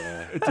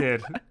 Yeah, it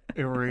did.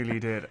 It really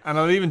did. And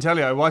I'll even tell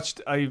you, I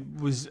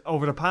was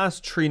over the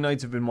past 3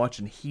 nights I've been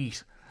watching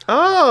Heat.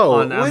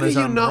 Oh, on when are you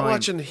Amazon not Prime.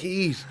 watching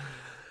Heat?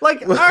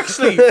 Like,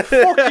 actually,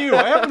 fuck you.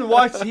 I haven't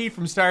watched Heat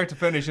from start to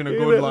finish in a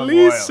good long while. At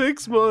least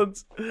 6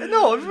 months.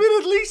 No, it's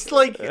been at least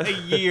like a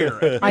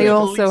year. I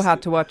also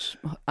had to watch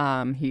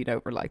Heat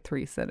over like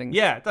 3 sittings.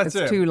 Yeah, that's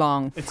it. It's too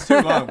long. It's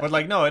too long. But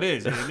like, no, it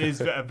is. It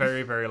is a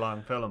very, very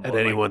long film. At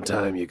any one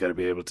time, you got to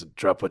be able to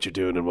drop what you're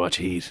doing and watch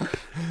Heat.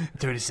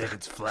 30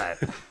 seconds flat.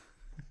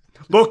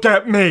 Look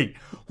at me.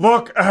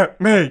 Look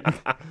at me.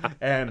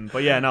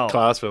 But yeah, no.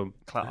 Class film.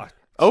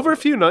 Over a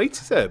few nights,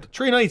 you said?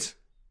 3 nights.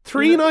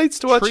 3 nights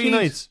to watch 3 Heat?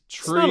 nights.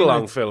 It's not a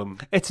long film.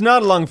 It's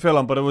not a long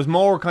film, but it was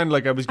more kind of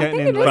like I was getting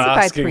I think in. it is Like,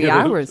 about 3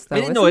 hours,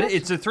 though.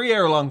 It's a 3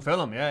 hour long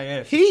film.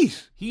 Yeah.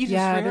 Heat? Heat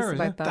yeah, is 3 it is hours.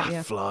 about that.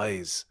 That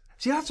flies.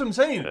 See, that's what I'm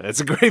saying.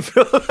 It's a great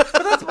film.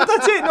 But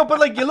that's it. No, but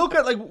like you look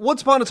at like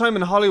Once Upon a Time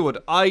in Hollywood,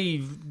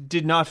 I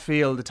did not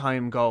feel the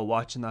time go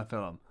watching that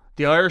film.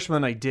 The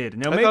Irishman, I did.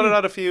 Now, I thought it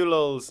had a few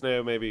lulls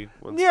now, maybe.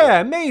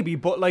 Yeah, maybe.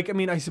 But like, I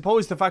mean, I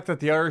suppose the fact that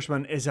The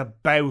Irishman is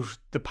about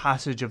the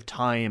passage of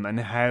time and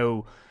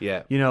how,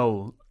 you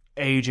know,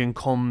 aging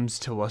comes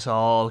to us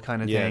all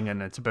kind of thing,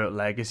 and it's about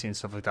legacy and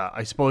stuff like that.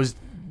 I suppose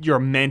you're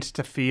meant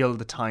to feel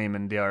the time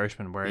in The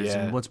Irishman, whereas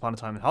in Once Upon a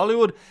Time in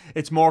Hollywood,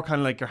 it's more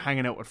kind of like you're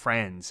hanging out with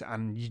friends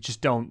and you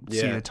just don't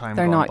see the time.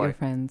 They're going not by. your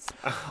friends.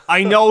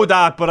 I know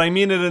that, but I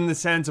mean it in the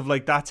sense of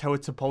like that's how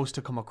it's supposed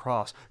to come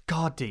across.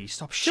 God, D,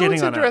 stop shitting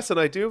It's on interesting.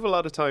 I do have a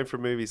lot of time for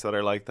movies that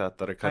are like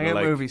that are kind of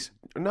like movies.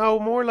 No,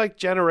 more like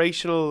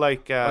generational,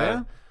 like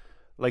yeah?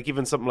 like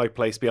even something like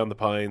Place Beyond the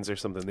Pines or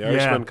something. The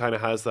Irishman kind of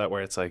has that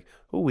where it's like,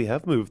 oh, we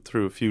have moved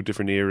through a few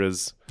different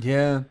eras.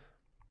 Yeah.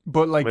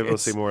 But like, maybe we'll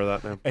see more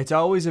of that now. It's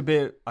always a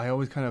bit. I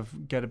always kind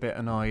of get a bit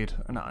annoyed,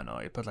 or not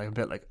annoyed, but like a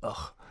bit like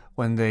ugh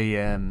when they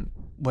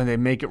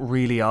make it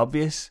really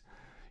obvious.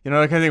 You know,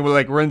 like I think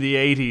we're in the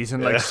 80s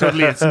and like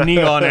suddenly it's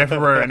neon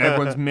everywhere and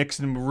everyone's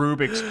mixing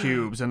Rubik's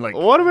cubes and like.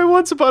 What about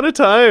Once Upon a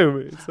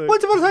Time? It's like,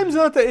 Once Upon a Time is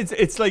not that.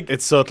 It's like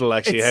it's subtle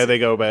actually how they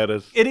go about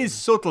it. It is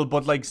subtle,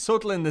 but like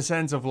subtle in the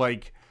sense of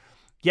like.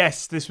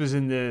 Yes, this was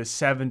in the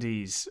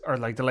 70s or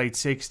like the late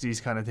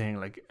 60s kind of thing.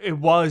 Like it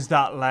was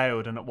that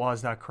loud and it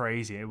was that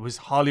crazy. It was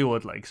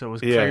Hollywood like, so it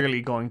was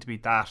clearly going to be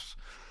that,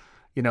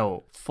 you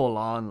know, full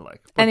on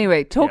like. But,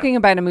 anyway, talking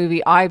about a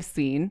movie I've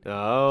seen.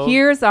 Oh.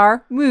 Here's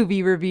our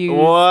movie review.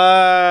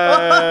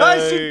 What?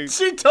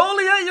 she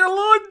totally ate your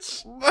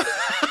lunch.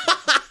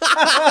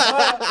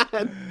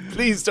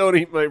 Please don't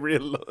eat my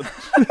real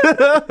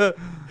lunch.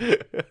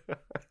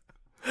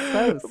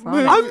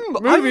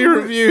 Movie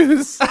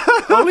reviews.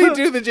 Only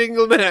do the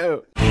jingle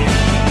now.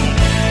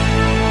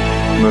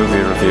 Movie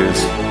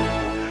reviews.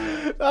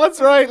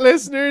 That's right,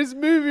 listeners.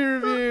 Movie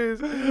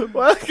reviews.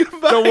 Welcome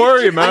back. Don't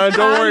worry, man.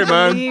 Don't worry, I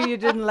man. believe you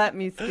didn't let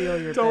me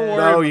steal your Don't bit.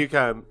 worry. No, you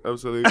can.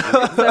 Absolutely.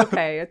 It's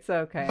okay. It's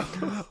okay,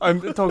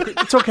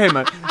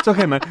 man. It's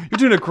okay, man. You're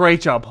doing a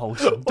great job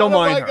hosting. Don't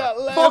mind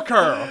her. Fuck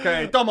her,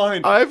 okay? Don't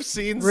mind her. I've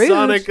seen Rude.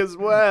 Sonic as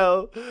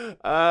well.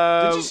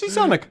 Did you see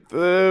Sonic?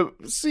 The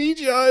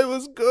CGI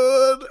was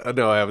good.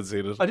 No, I haven't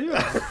seen it. I did. I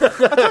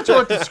thought you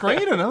liked the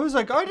screen, and I was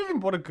like, I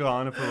didn't want to go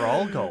on if we were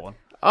all going.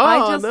 I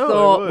just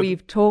thought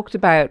we've talked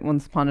about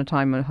Once Upon a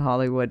Time in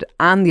Hollywood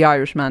and The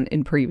Irishman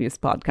in previous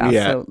podcasts.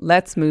 Yeah. So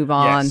let's move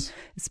on, Yes.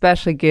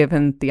 especially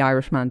given The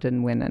Irishman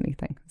didn't win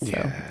anything. So.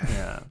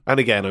 Yeah. And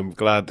again, I'm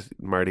glad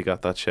Marty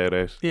got that shout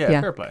out. Yeah,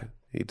 Yeah. fair play.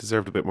 He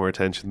deserved a bit more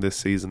attention this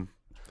season.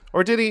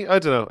 Or did he? I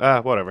don't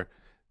know. Whatever.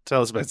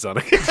 Tell us about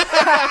Sonic.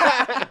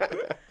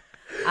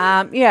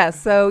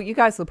 So you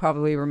guys will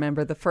probably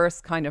remember the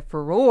first kind of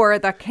furore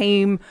that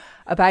came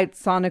about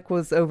Sonic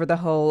was over the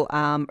whole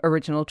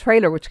original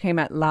trailer, which came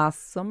out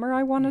last summer,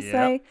 I want to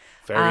say.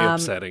 Very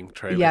upsetting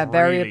trailer. Yeah,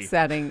 very Really?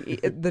 upsetting.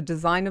 The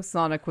design of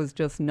Sonic was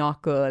just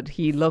not good.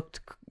 He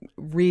looked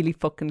really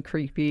fucking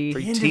creepy.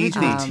 Very The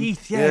individual teethy.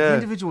 teeth, Yeah. the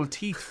individual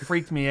teeth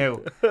freaked me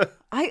out.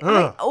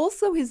 I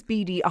also his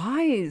beady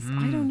eyes.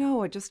 I don't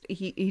know.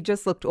 He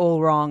just looked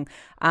all wrong.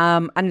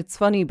 And it's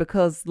funny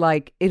because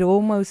like it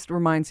almost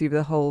reminds you of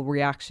the whole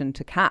reaction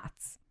to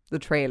Cats, the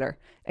trailer.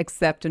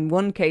 Except in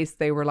one case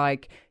they were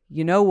like,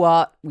 you know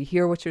what? We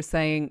hear what you're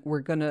saying. We're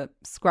gonna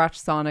scratch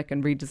Sonic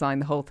and redesign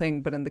the whole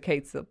thing. But in the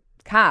case of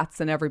Cats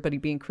and everybody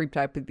being creeped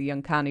out by the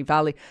uncanny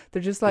valley,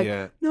 they're just like,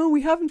 no,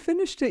 we haven't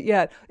finished it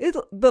yet.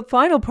 The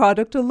final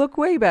product will look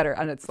way better.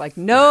 And it's like,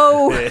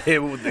 no, it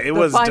was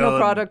the final done.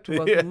 product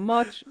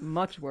was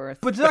much worse.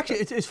 But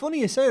it's funny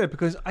you say that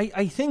because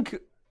I think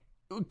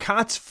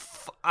Cats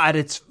at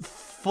its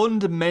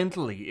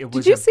fundamentally it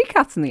was. Did you see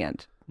Cats in the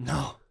end?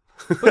 No.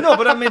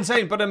 But I'm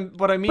insane. But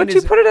what I mean But is,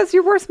 you put it as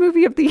your worst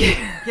movie of the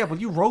year. yeah, well,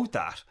 you wrote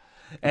that.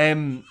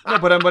 No,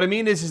 but what I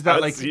mean is that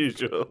As like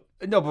usual.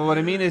 no, but what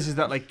I mean is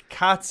that like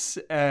Cats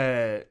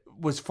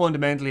was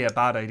fundamentally a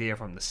bad idea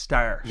from the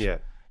start. Yeah.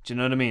 Do you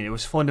know what I mean? It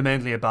was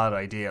fundamentally a bad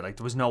idea. Like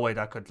there was no way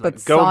that could like.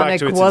 But Going Sonic back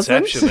to its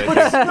wasn't. inception, I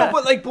guess. No,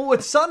 but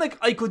with Sonic,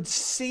 I could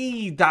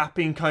see that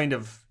being kind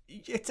of.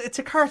 It's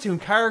a cartoon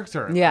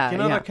character. Yeah, you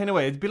know yeah. that kind of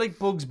way. It'd be like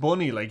Bugs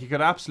Bunny. Like you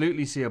could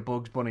absolutely see a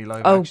Bugs Bunny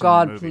live Oh action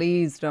God, movie.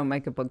 please don't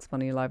make a Bugs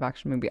Bunny live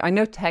action movie. I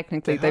know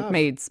technically they've have.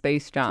 made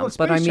Space Jam, Well,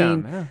 but I Space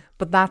mean, Jam, yeah.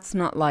 but that's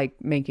not like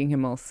making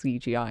him all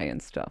CGI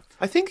and stuff.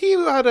 I think he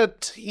had a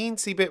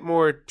teensy bit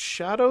more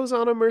shadows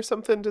on him or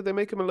something. Did they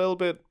make him a little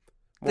bit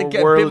They more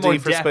get a bit worldy more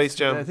for depth. Space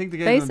Jam? I think they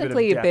gave him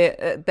Basically, a bit of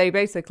depth. they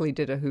basically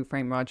did a Who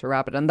Framed Roger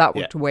Rabbit, and that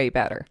looked way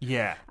better.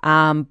 Yeah.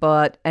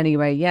 But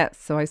anyway, yes.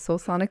 So I saw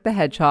Sonic the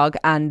Hedgehog,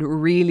 and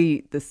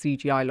really the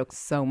CGI looks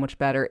so much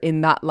better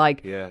in that,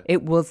 like,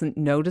 it wasn't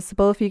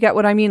noticeable, if you get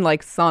what I mean.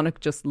 Like,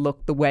 Sonic just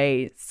looked the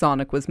way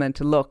Sonic was meant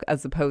to look,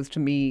 as opposed to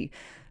me.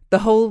 The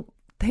whole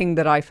thing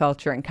that I felt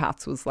during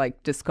Cats was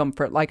like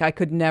discomfort. Like, I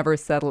could never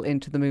settle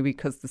into the movie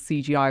because the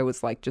CGI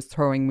was like just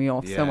throwing me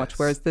off so much.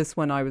 Whereas this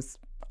one,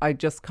 I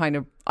just kind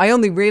of, I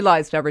only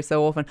realized every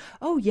so often,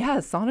 oh yeah,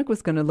 Sonic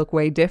was going to look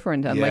way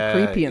different and like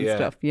creepy and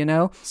stuff, you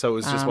know? So it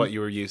was just what you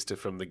were used to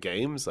from the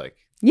games, like.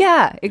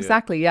 Yeah,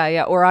 exactly.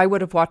 Yeah. Or I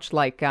would have watched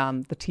like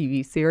the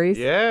TV series.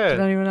 Yeah. Did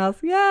anyone else?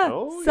 Yeah.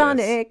 Oh,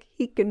 Sonic,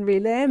 he can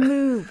really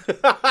move.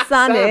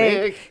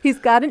 Sonic, he's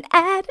got an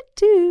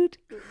attitude.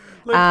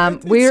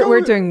 Like,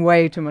 We're doing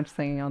way too much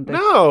singing on this.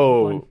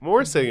 No,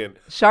 more singing.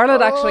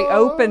 Charlotte actually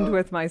opened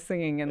with my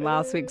singing in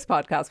last week's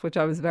podcast, which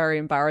I was very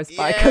embarrassed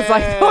by because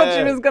I thought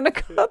she was going to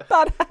cut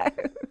that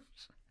out.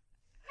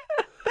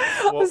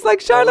 I was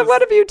like, Charlotte,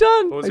 what have you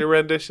done? What was your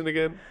rendition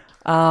again?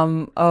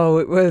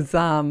 It was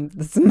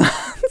This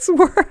Man's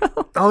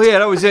World. Oh yeah,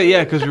 that was it.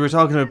 Yeah, because we were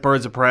talking about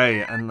Birds of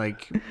Prey, and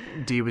like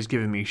Dee was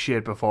giving me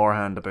shit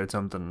beforehand about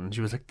something, and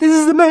she was like, "This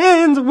is the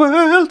man's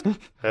world."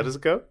 How does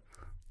it go?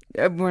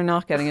 We're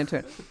not getting into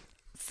it.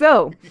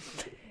 So,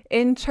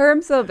 in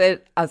terms of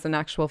it as an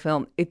actual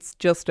film, it's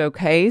just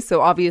okay.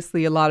 So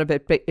obviously a lot of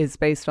it is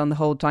based on the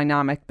whole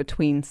dynamic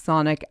between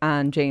Sonic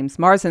and James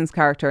Marsden's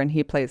character, and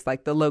he plays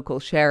like the local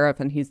sheriff,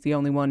 and he's the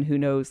only one who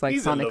knows like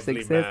He's Sonic's a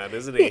lovely exist. man,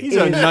 isn't he? He's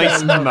a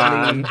nice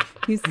man.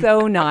 He's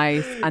so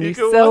nice, and You he's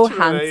can so watch him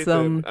in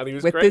handsome anything, and he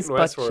was with great this in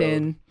butt Westworld.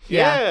 chin.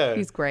 Yeah.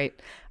 He's great.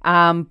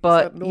 That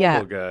But normal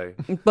yeah, guy.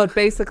 but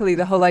basically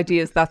the whole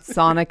idea is that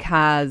Sonic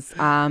has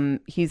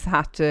he's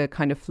had to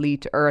kind of flee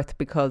to Earth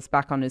because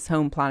back on his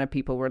home planet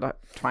people were like,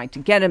 trying to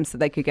get him so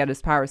they could get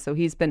his powers. So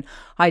he's been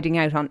hiding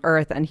out on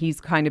Earth, and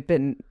he's kind of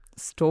been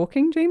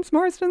stalking James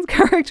Marsden's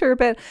character a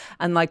bit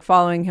and like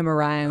following him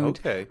around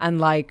and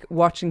like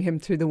watching him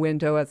through the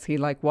window as he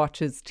like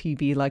watches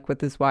TV like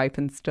with his wife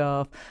and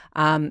stuff.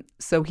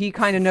 So he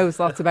kind of knows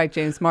lots about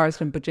James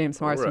Marsden, but James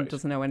Marsden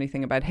doesn't know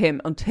anything about him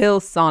until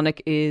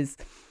Sonic is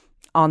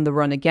on the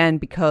run again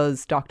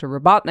because Dr.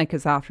 Robotnik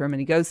is after him, and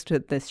he goes to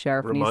this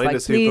sheriff and he's like,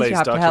 Us who please, plays you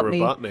have Dr. to help me.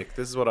 Robotnik.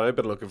 This is what I've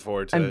been looking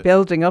forward to. I'm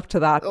building up to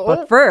that.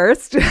 But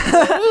first,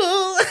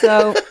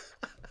 so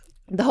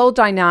the whole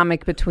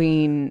dynamic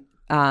between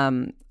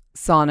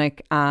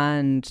Sonic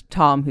and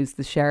Tom, who's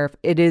the sheriff,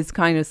 it is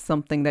kind of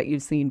something that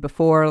you've seen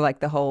before,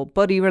 like the whole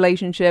buddy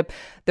relationship.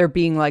 There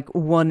being like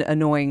one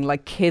annoying,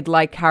 like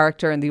kid-like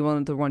character, and the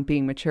other one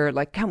being mature.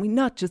 Like, can we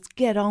not just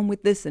get on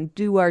with this and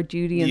do our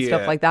duty and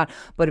stuff like that?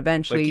 But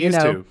eventually, like you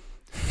know. to.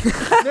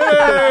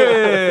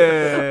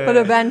 But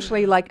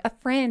eventually like a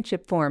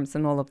friendship forms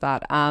and all of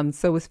that,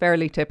 so it was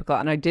fairly typical,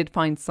 and I did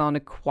find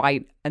Sonic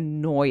quite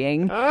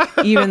annoying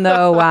even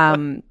though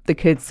the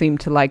kids seemed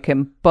to like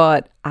him.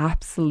 But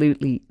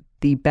absolutely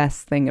the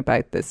best thing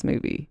about this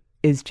movie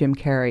is Jim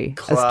Carrey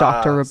as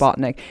Dr.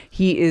 Robotnik.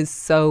 He is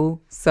so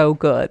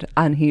good,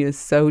 and he is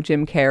so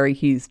Jim Carrey.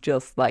 He's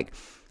just like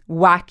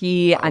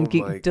wacky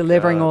and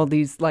delivering all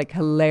these like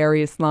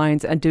hilarious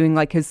lines and doing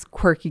like his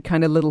quirky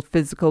kind of little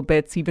physical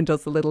bits. He even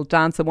does a little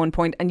dance at one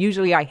point, and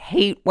usually I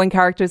hate when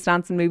characters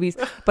dance in movies,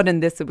 but in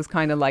this it was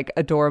kind of like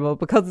adorable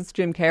because it's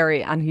Jim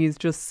Carrey and he's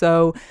just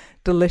so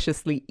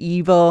deliciously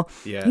evil.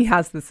 He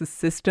has this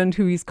assistant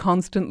who he's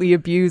constantly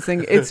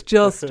abusing. It's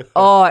just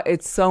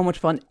it's so much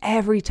fun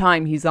every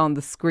time he's on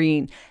the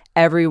screen.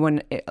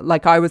 everyone,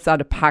 like I was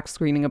at a packed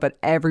screening of it,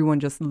 everyone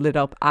just lit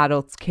up,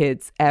 adults,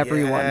 kids,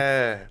 everyone.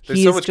 Yeah. There's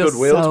He so is much just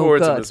goodwill so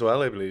towards him good. as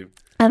well, I believe.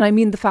 And I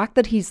mean, the fact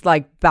that he's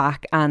like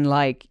back and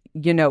like,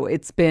 you know,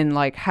 it's been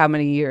like how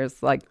many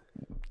years, like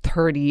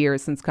 30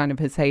 years since kind of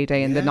his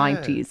heyday in the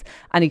 90s.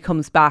 And he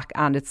comes back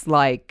and it's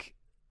like,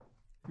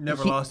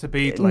 Never lost a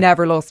beat. Like.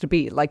 Never lost a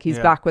beat. Like he's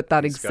back with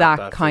that He's got exact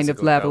that kind of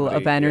physical level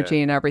comedy, of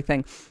energy and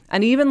everything.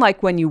 And even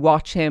like when you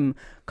watch him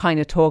kind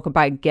of talk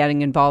about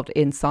getting involved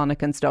in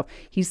Sonic and stuff,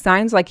 he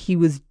sounds like he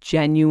was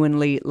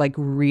genuinely like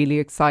really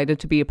excited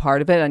to be a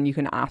part of it, and you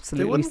can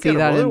absolutely see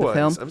that in the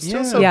film. I'm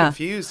still so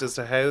confused as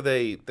to how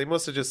they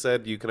must have just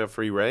said you can have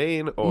free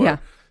reign, or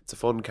it's a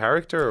fun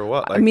character, or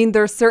what. Like, I mean,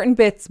 there are certain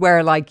bits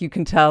where like you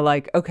can tell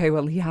like, okay,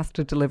 well, he has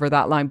to deliver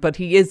that line, but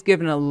he is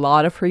given a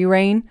lot of free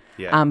reign.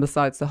 And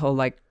besides the whole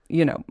like,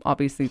 you know,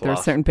 obviously there are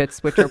certain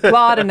bits which are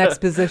plot and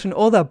exposition,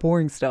 all that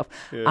boring stuff.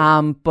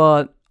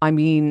 But I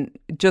mean,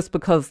 just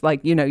because like,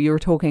 you know, you were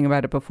talking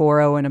about it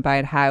before, Owen,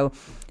 about how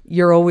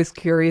you're always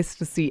curious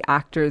to see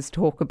actors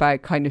talk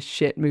about kind of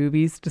shit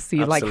movies to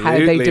see like how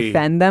they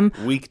defend them.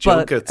 Weak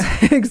junkets.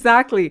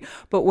 Exactly.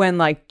 But when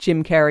like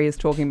Jim Carrey is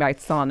talking about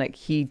Sonic,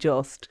 he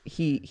just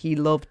he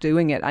loved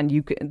doing it, and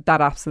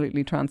that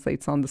absolutely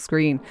translates on the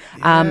screen.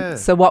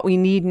 So what we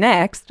need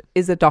next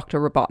is a Dr.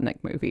 Robotnik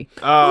movie.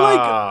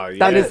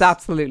 That is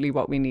absolutely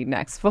what we need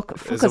next. Fuck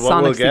a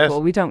Sonic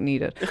sequel. We don't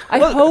need it. I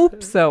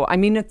hope so. I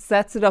mean, it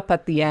sets it up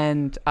at the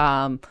end.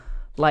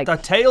 Like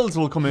that Tails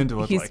will come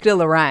into it. He's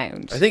still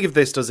around. I think if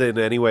this does it in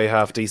any way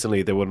half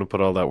decently, they wouldn't have put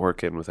all that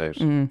work in without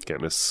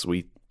getting a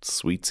sweet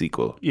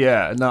sequel.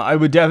 Yeah, no, I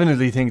would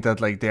definitely think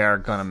that like they are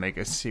gonna make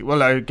a sequel.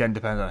 Well, again,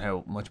 depends on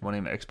how much money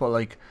it makes, but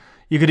like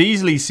you could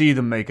easily see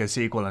them make a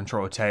sequel and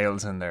throw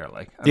Tails in there,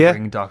 like, and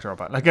bring Doctor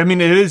back. Like, I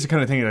mean, it is the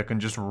kind of thing that can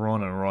just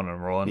run and run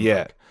and run.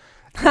 Yeah.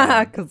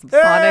 Because of Sonic.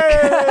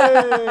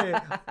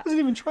 I wasn't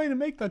even trying to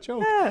make that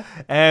joke.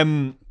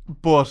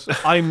 But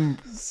I'm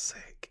sick.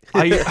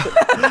 I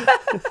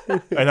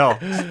know,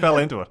 just fell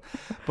into it.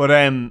 But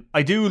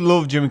I do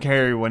love Jim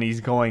Carrey when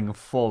he's going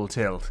full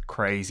tilt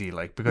crazy,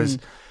 like, because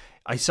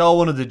I saw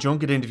one of the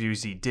junket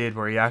interviews he did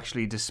where he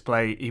actually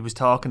he was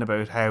talking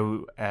about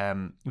how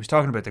he was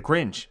talking about The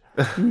Grinch.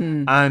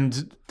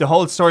 And the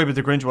whole story about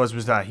The Grinch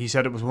was that he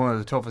said it was one of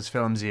the toughest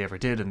films he ever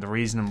did, and the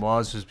reason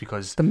was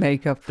because the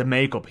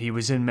makeup. He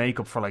was in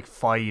makeup for like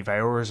 5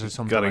 hours or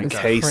something. Got like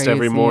encased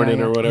every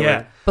morning or whatever.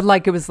 Yeah. But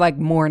like it was like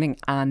morning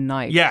and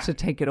night to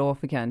take it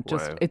off again.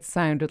 Just it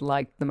sounded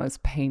like the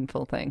most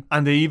painful thing.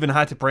 And they even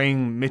had to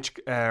bring Mitch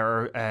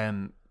what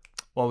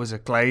was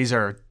it,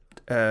 Glazer,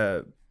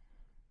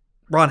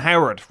 Ron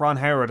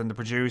Howard and the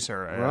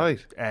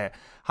producer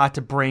had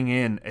to bring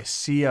in a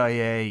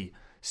CIA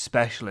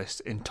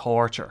specialist in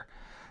torture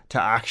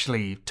to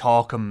actually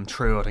talk him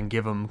through it and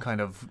give him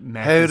kind of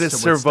methods how to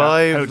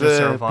survive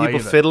people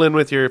fiddling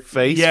with your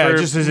face. Yeah,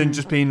 just as in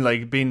just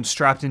being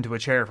strapped into a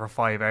chair for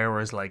 5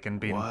 hours, like,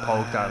 and being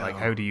poked at, like,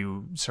 how do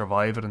you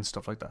survive it and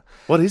stuff like that.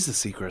 What is the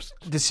secret?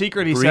 The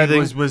secret, he said,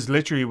 was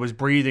literally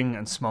breathing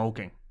and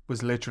smoking.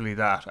 Was literally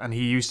that, and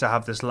he used to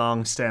have this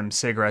long stem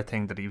cigarette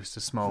thing that he used to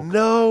smoke.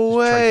 No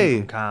way. Try to keep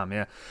him calm,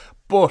 yeah.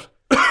 But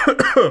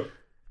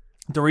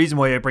the reason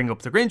why I bring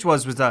up The Grinch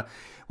was that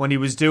when he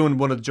was doing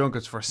one of the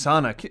junkets for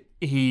Sonic,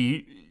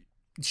 he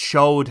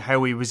showed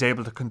how he was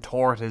able to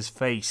contort his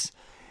face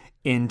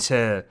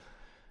into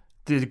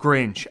the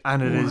Grinch,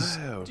 and it is,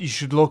 you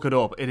should look it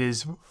up. It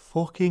is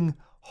fucking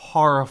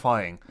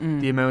horrifying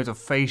the amount of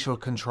facial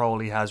control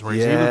he has, where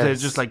he's able to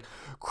just like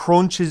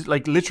crunch his,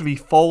 like, literally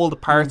fold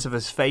parts of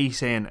his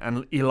face in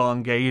and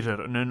elongate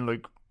it, and then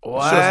like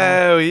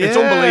it's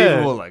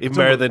unbelievable. Like, even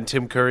better than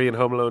Tim Curry in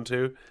Home Alone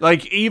 2.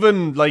 Like,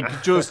 even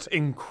like just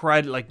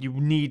incredible. Like, you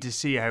need to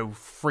see how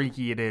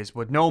freaky it is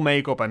with no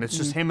makeup, and it's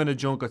just him in a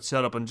junket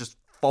set up and just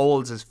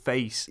folds his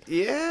face.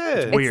 Yeah,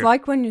 it's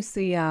like when you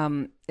see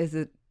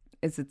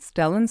is it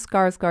Stellan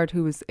Skarsgård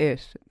who was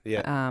it?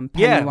 Yeah,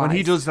 when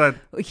he does that.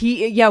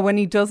 When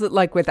he does it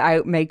like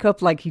without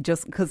makeup, like he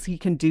just, because he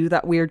can do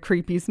that weird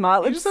creepy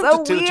smile. It's just so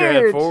have to tilt your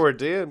head weird. forward,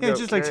 do you? Yeah,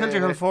 just like tilt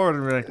your head forward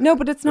and like. No,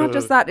 but it's not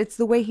just that. It's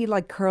the way he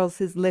like curls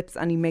his lips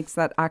and he makes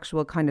that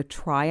actual kind of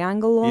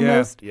triangle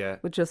almost. Yeah.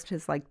 With just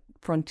his like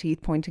front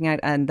teeth pointing out,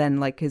 and then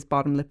like his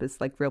bottom lip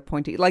is like real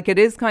pointy. Like, it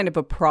is kind of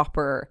a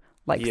proper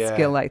like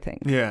skill, I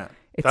think. Yeah.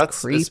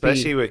 That's creepy.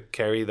 Especially with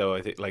Kerry, though.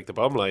 I think like the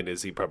bottom line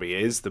is he probably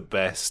is the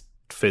best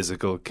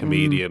physical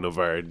comedian of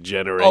our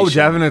generation. Oh,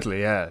 definitely,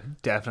 yeah,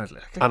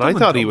 definitely. And I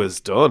thought he was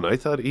done. I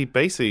thought he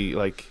basically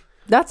like.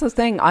 That's the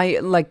thing. I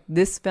like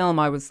this film.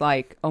 I was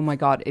like, oh my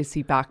god, is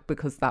he back?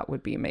 Because that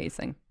would be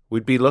amazing.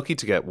 We'd be lucky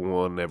to get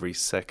one every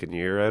second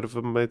year out of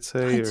him, I'd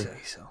say. I'd say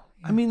so.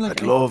 I mean,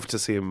 like, I'd love to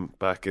see him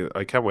back.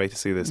 I can't wait to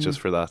see this just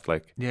for that.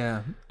 Like,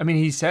 yeah. I mean,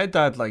 he said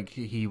that like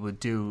he would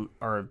do,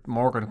 or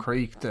Morgan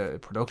Creek, the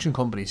production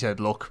company, said,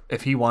 look,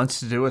 if he wants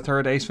to do a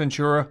third Ace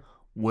Ventura,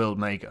 will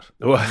make it.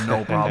 Wow.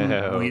 No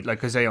problem.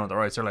 Because they own the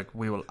rights, they're like,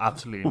 we will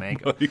absolutely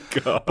make it.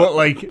 My God. But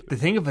like the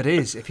thing of it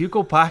is, if you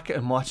go back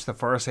and watch the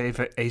first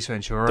Ace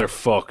Ventura, They're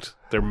fucked.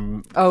 They're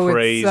Oh,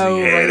 crazy. it's so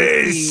it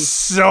racy. is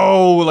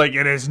so like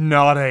it is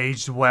not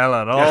aged well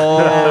at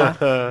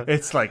all.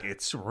 It's like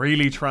it's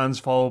really The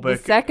transphobic.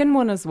 second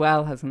one as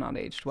well has not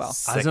aged well.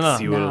 Hasn't it?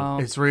 Sexual. No.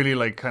 It's really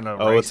like kind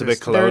of Oh, racist. it's a bit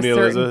There are colonial,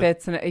 is certain it?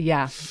 bits in it.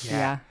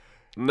 Yeah.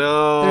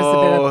 No. There's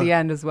a bit at the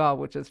end as well,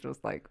 which is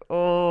just like, Is it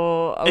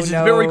no.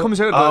 the bit where he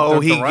comes out? Oh,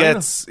 the he rhino?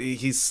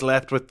 he's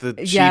slept with the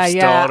chief's yeah,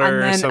 daughter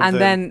and then, or something.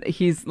 and then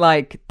he's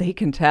like, they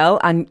can tell,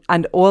 and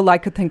all I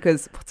could think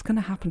is, what's going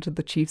to happen to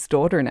the chief's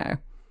daughter now?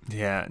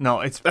 Yeah, no,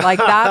 it's Like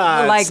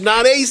that, like it's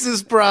not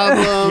Ace's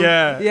problem.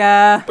 yeah.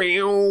 yeah.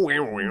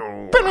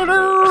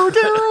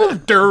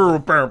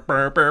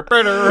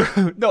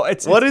 No,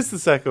 it's What is the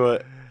second one?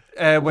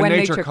 when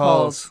nature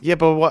calls. Yeah,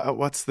 but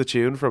what's the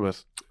tune from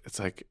it? It's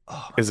like,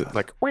 is it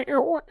like?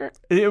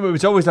 It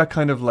was always that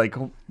kind of like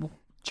chicka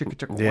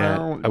chicka. Yeah,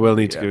 wow. I will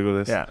need to Google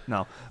this. Yeah,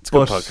 no, It's a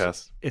good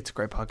podcast. It's a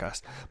great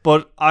podcast.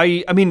 But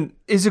I mean,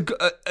 if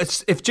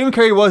Jim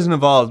Carrey wasn't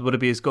involved, would it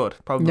be as good?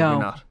 Probably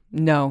not.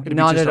 No, It'd be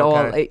not just at all.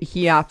 okay.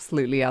 He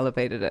absolutely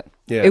elevated it.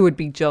 Yeah. It would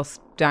be just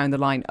down the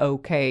line,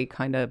 okay,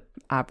 kind of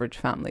average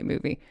family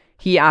movie.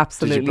 He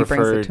absolutely Did you brings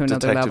prefer it to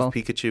another Detective level.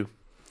 Pikachu?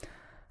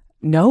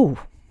 No,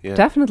 Yeah.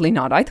 definitely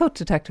not. I thought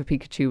Detective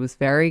Pikachu was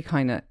very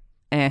kind of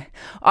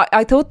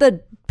I thought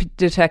that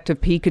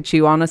Detective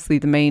Pikachu, honestly,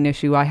 the main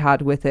issue I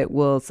had with it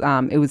was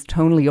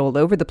tonally all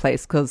over the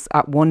place, because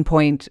at one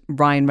point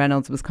Ryan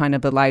Reynolds was kind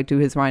of allowed to do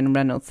his Ryan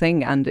Reynolds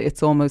thing, and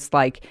it's almost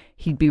like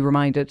he'd be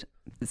reminded,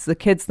 it's the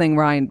kids thing,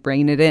 Ryan,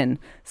 rein it in.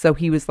 So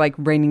he was like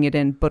reining it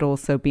in, but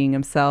also being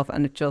himself,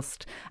 and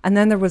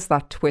then there was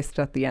that twist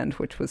at the end,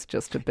 which was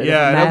just a bit of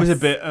a mess. That was a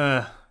bit.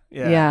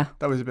 Yeah.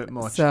 That was a bit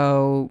much.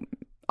 So,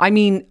 I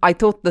mean, I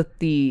thought that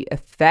the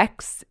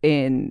effects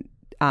in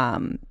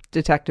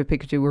Detective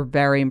Pikachu were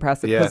very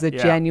impressive, because it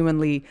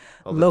genuinely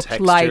All the looked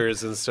like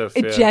textures and stuff.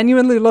 it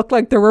genuinely looked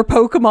like there were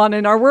Pokemon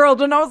in our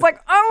world, and I was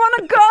like, I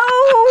want to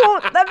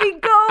go. Let me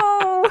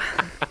go.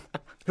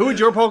 Who would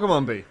your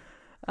Pokemon be?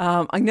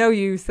 I know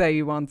you say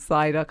you want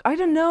Psyduck. I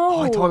don't know.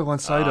 Oh, I totally want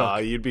Psyduck. Ah,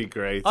 you'd be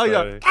great. Oh,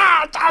 yeah.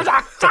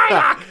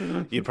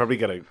 Psyduck. You'd probably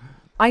get a.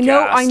 I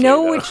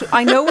know which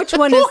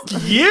one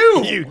is.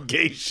 You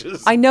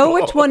geishas. I know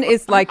which one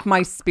is like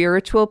my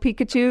spiritual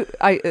Pikachu.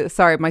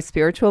 My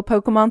spiritual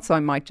Pokemon. So I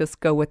might just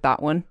go with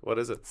that one. What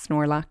is it?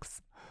 Snorlax.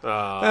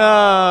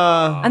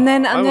 And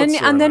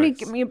then you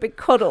give me a big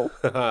cuddle.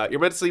 You're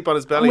meant to sleep on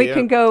his belly. And we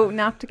can go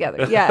nap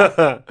together.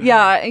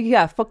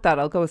 Yeah. Fuck that.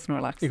 I'll go with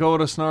Snorlax. You go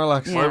with a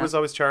Snorlax. Yeah. Mine was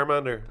always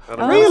Charmander.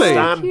 And Really? I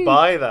stand Cute.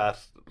 by that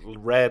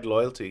red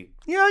loyalty.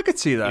 Yeah, I could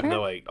see that. Even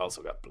though I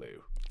also got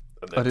blue.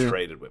 And I then do.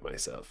 traded with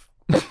myself.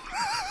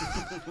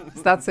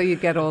 Is that so you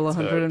get all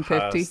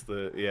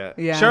 150?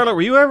 Yeah. Charlotte,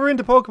 were you ever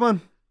into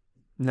Pokemon?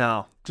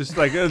 No, just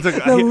like it's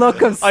like The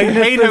look of I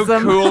hate how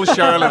cynicism. cool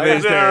Charlotte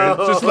is there. I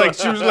know. It's just like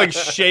she was like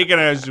shaking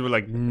her head. She was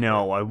like,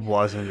 "No, I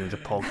wasn't into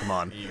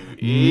Pokemon.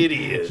 You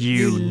idiot.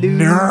 You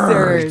losers."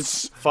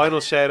 nerds."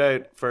 Final shout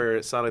out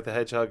for Sonic the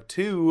Hedgehog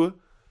to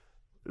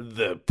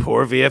the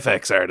poor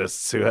VFX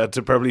artists who had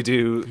to probably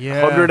do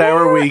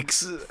 100-hour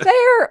weeks.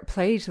 Fair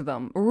play to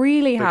them.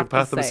 Really They have could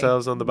pat to say.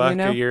 themselves on the back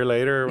a year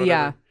later or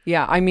whatever.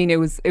 Yeah. I mean, it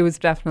was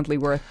definitely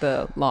worth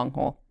the long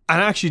haul. And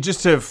actually,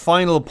 just a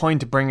final point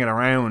to bring it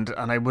around,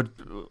 and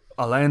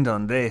I'll end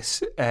on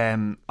this.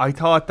 I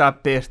thought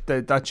that bit,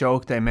 that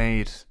joke they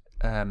made,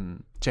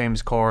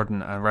 James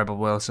Corden and Rebel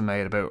Wilson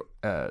made about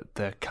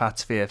the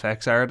Cats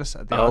VFX artists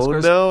at the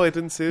Oscars. Oh no, I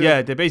didn't see that.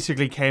 Yeah, they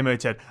basically came out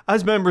and said,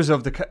 as members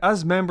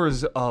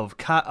of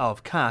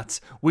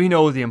Cats, we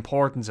know the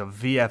importance of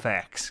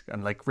VFX,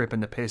 and like ripping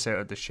the piss out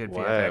of the shit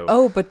Wow. VFX.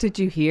 Oh, but did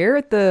you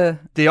hear The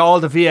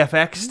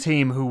VFX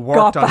team who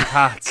worked on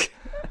Cats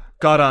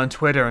got on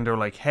Twitter and they're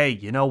like, hey,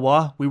 you know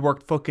what? We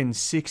worked fucking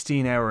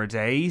 16-hour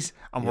days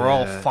and we're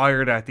all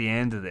fired at the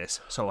end of this.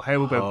 So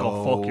how about go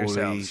fuck Holy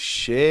yourselves?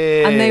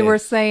 shit. And they were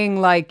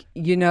saying, like,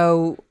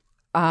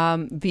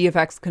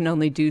 VFX can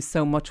only do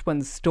so much when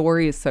the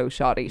story is so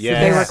shoddy. So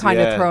they were kind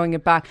of throwing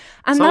it back.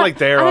 And it's not like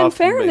they're off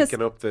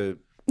making up the...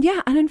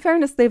 Yeah, and in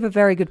fauress, they have a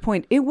very good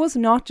point. It was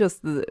not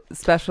just the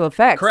special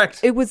effects.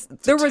 Correct. It was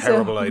There was a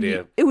terrible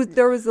idea.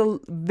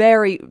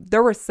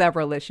 There were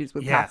several issues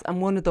with Cats,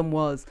 and one of them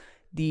was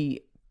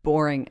the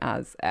boring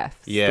as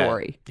F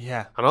story.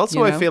 Yeah. And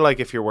also I feel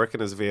like if you're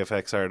working as a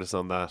VFX artist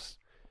on that,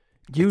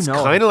 it's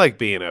kind of like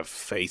being a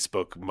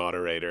Facebook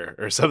moderator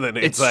or something.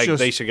 It's like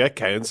they should get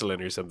counselling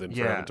or something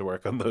for having to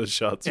work on those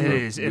shots. It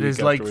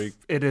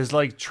is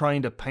like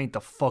trying to paint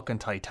the fucking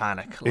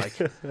Titanic. Like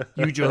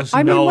you just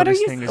know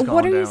this thing is going down.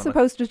 What are you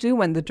supposed to do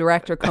when the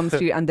director comes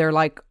to you and they're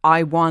like,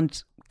 I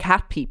want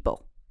cat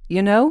people?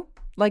 You know?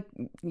 Like,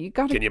 you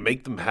gotta... Can you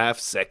make them half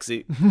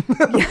sexy?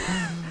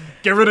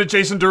 Get rid of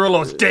Jason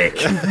Derulo's dick.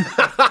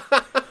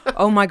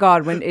 Oh my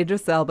God, when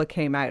Idris Elba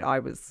came out, I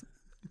was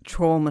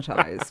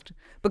traumatized.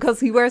 because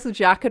he wears a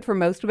jacket for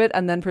most of it,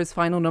 and then for his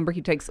final number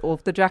he takes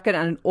off the jacket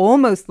and it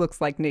almost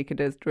looks like naked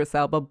Idris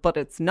Elba, but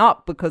it's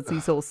not because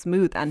he's all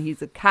smooth and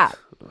he's a cat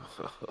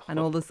and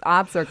all his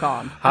abs are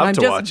gone. And I'm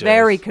just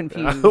very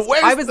confused.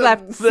 I was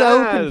left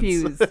so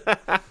confused.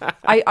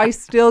 I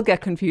still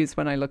get confused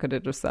when I look at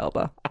Idris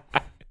Elba.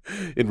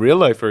 In real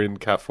life or in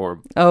cat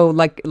form? Oh,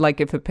 like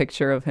if a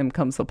picture of him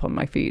comes up on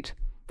my feed,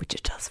 which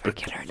it does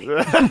regularly.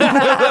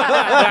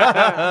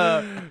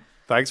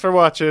 Thanks for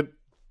watching.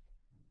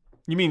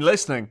 You mean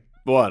listening?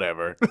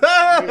 Whatever. It's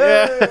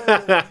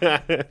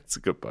a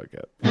good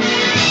podcast.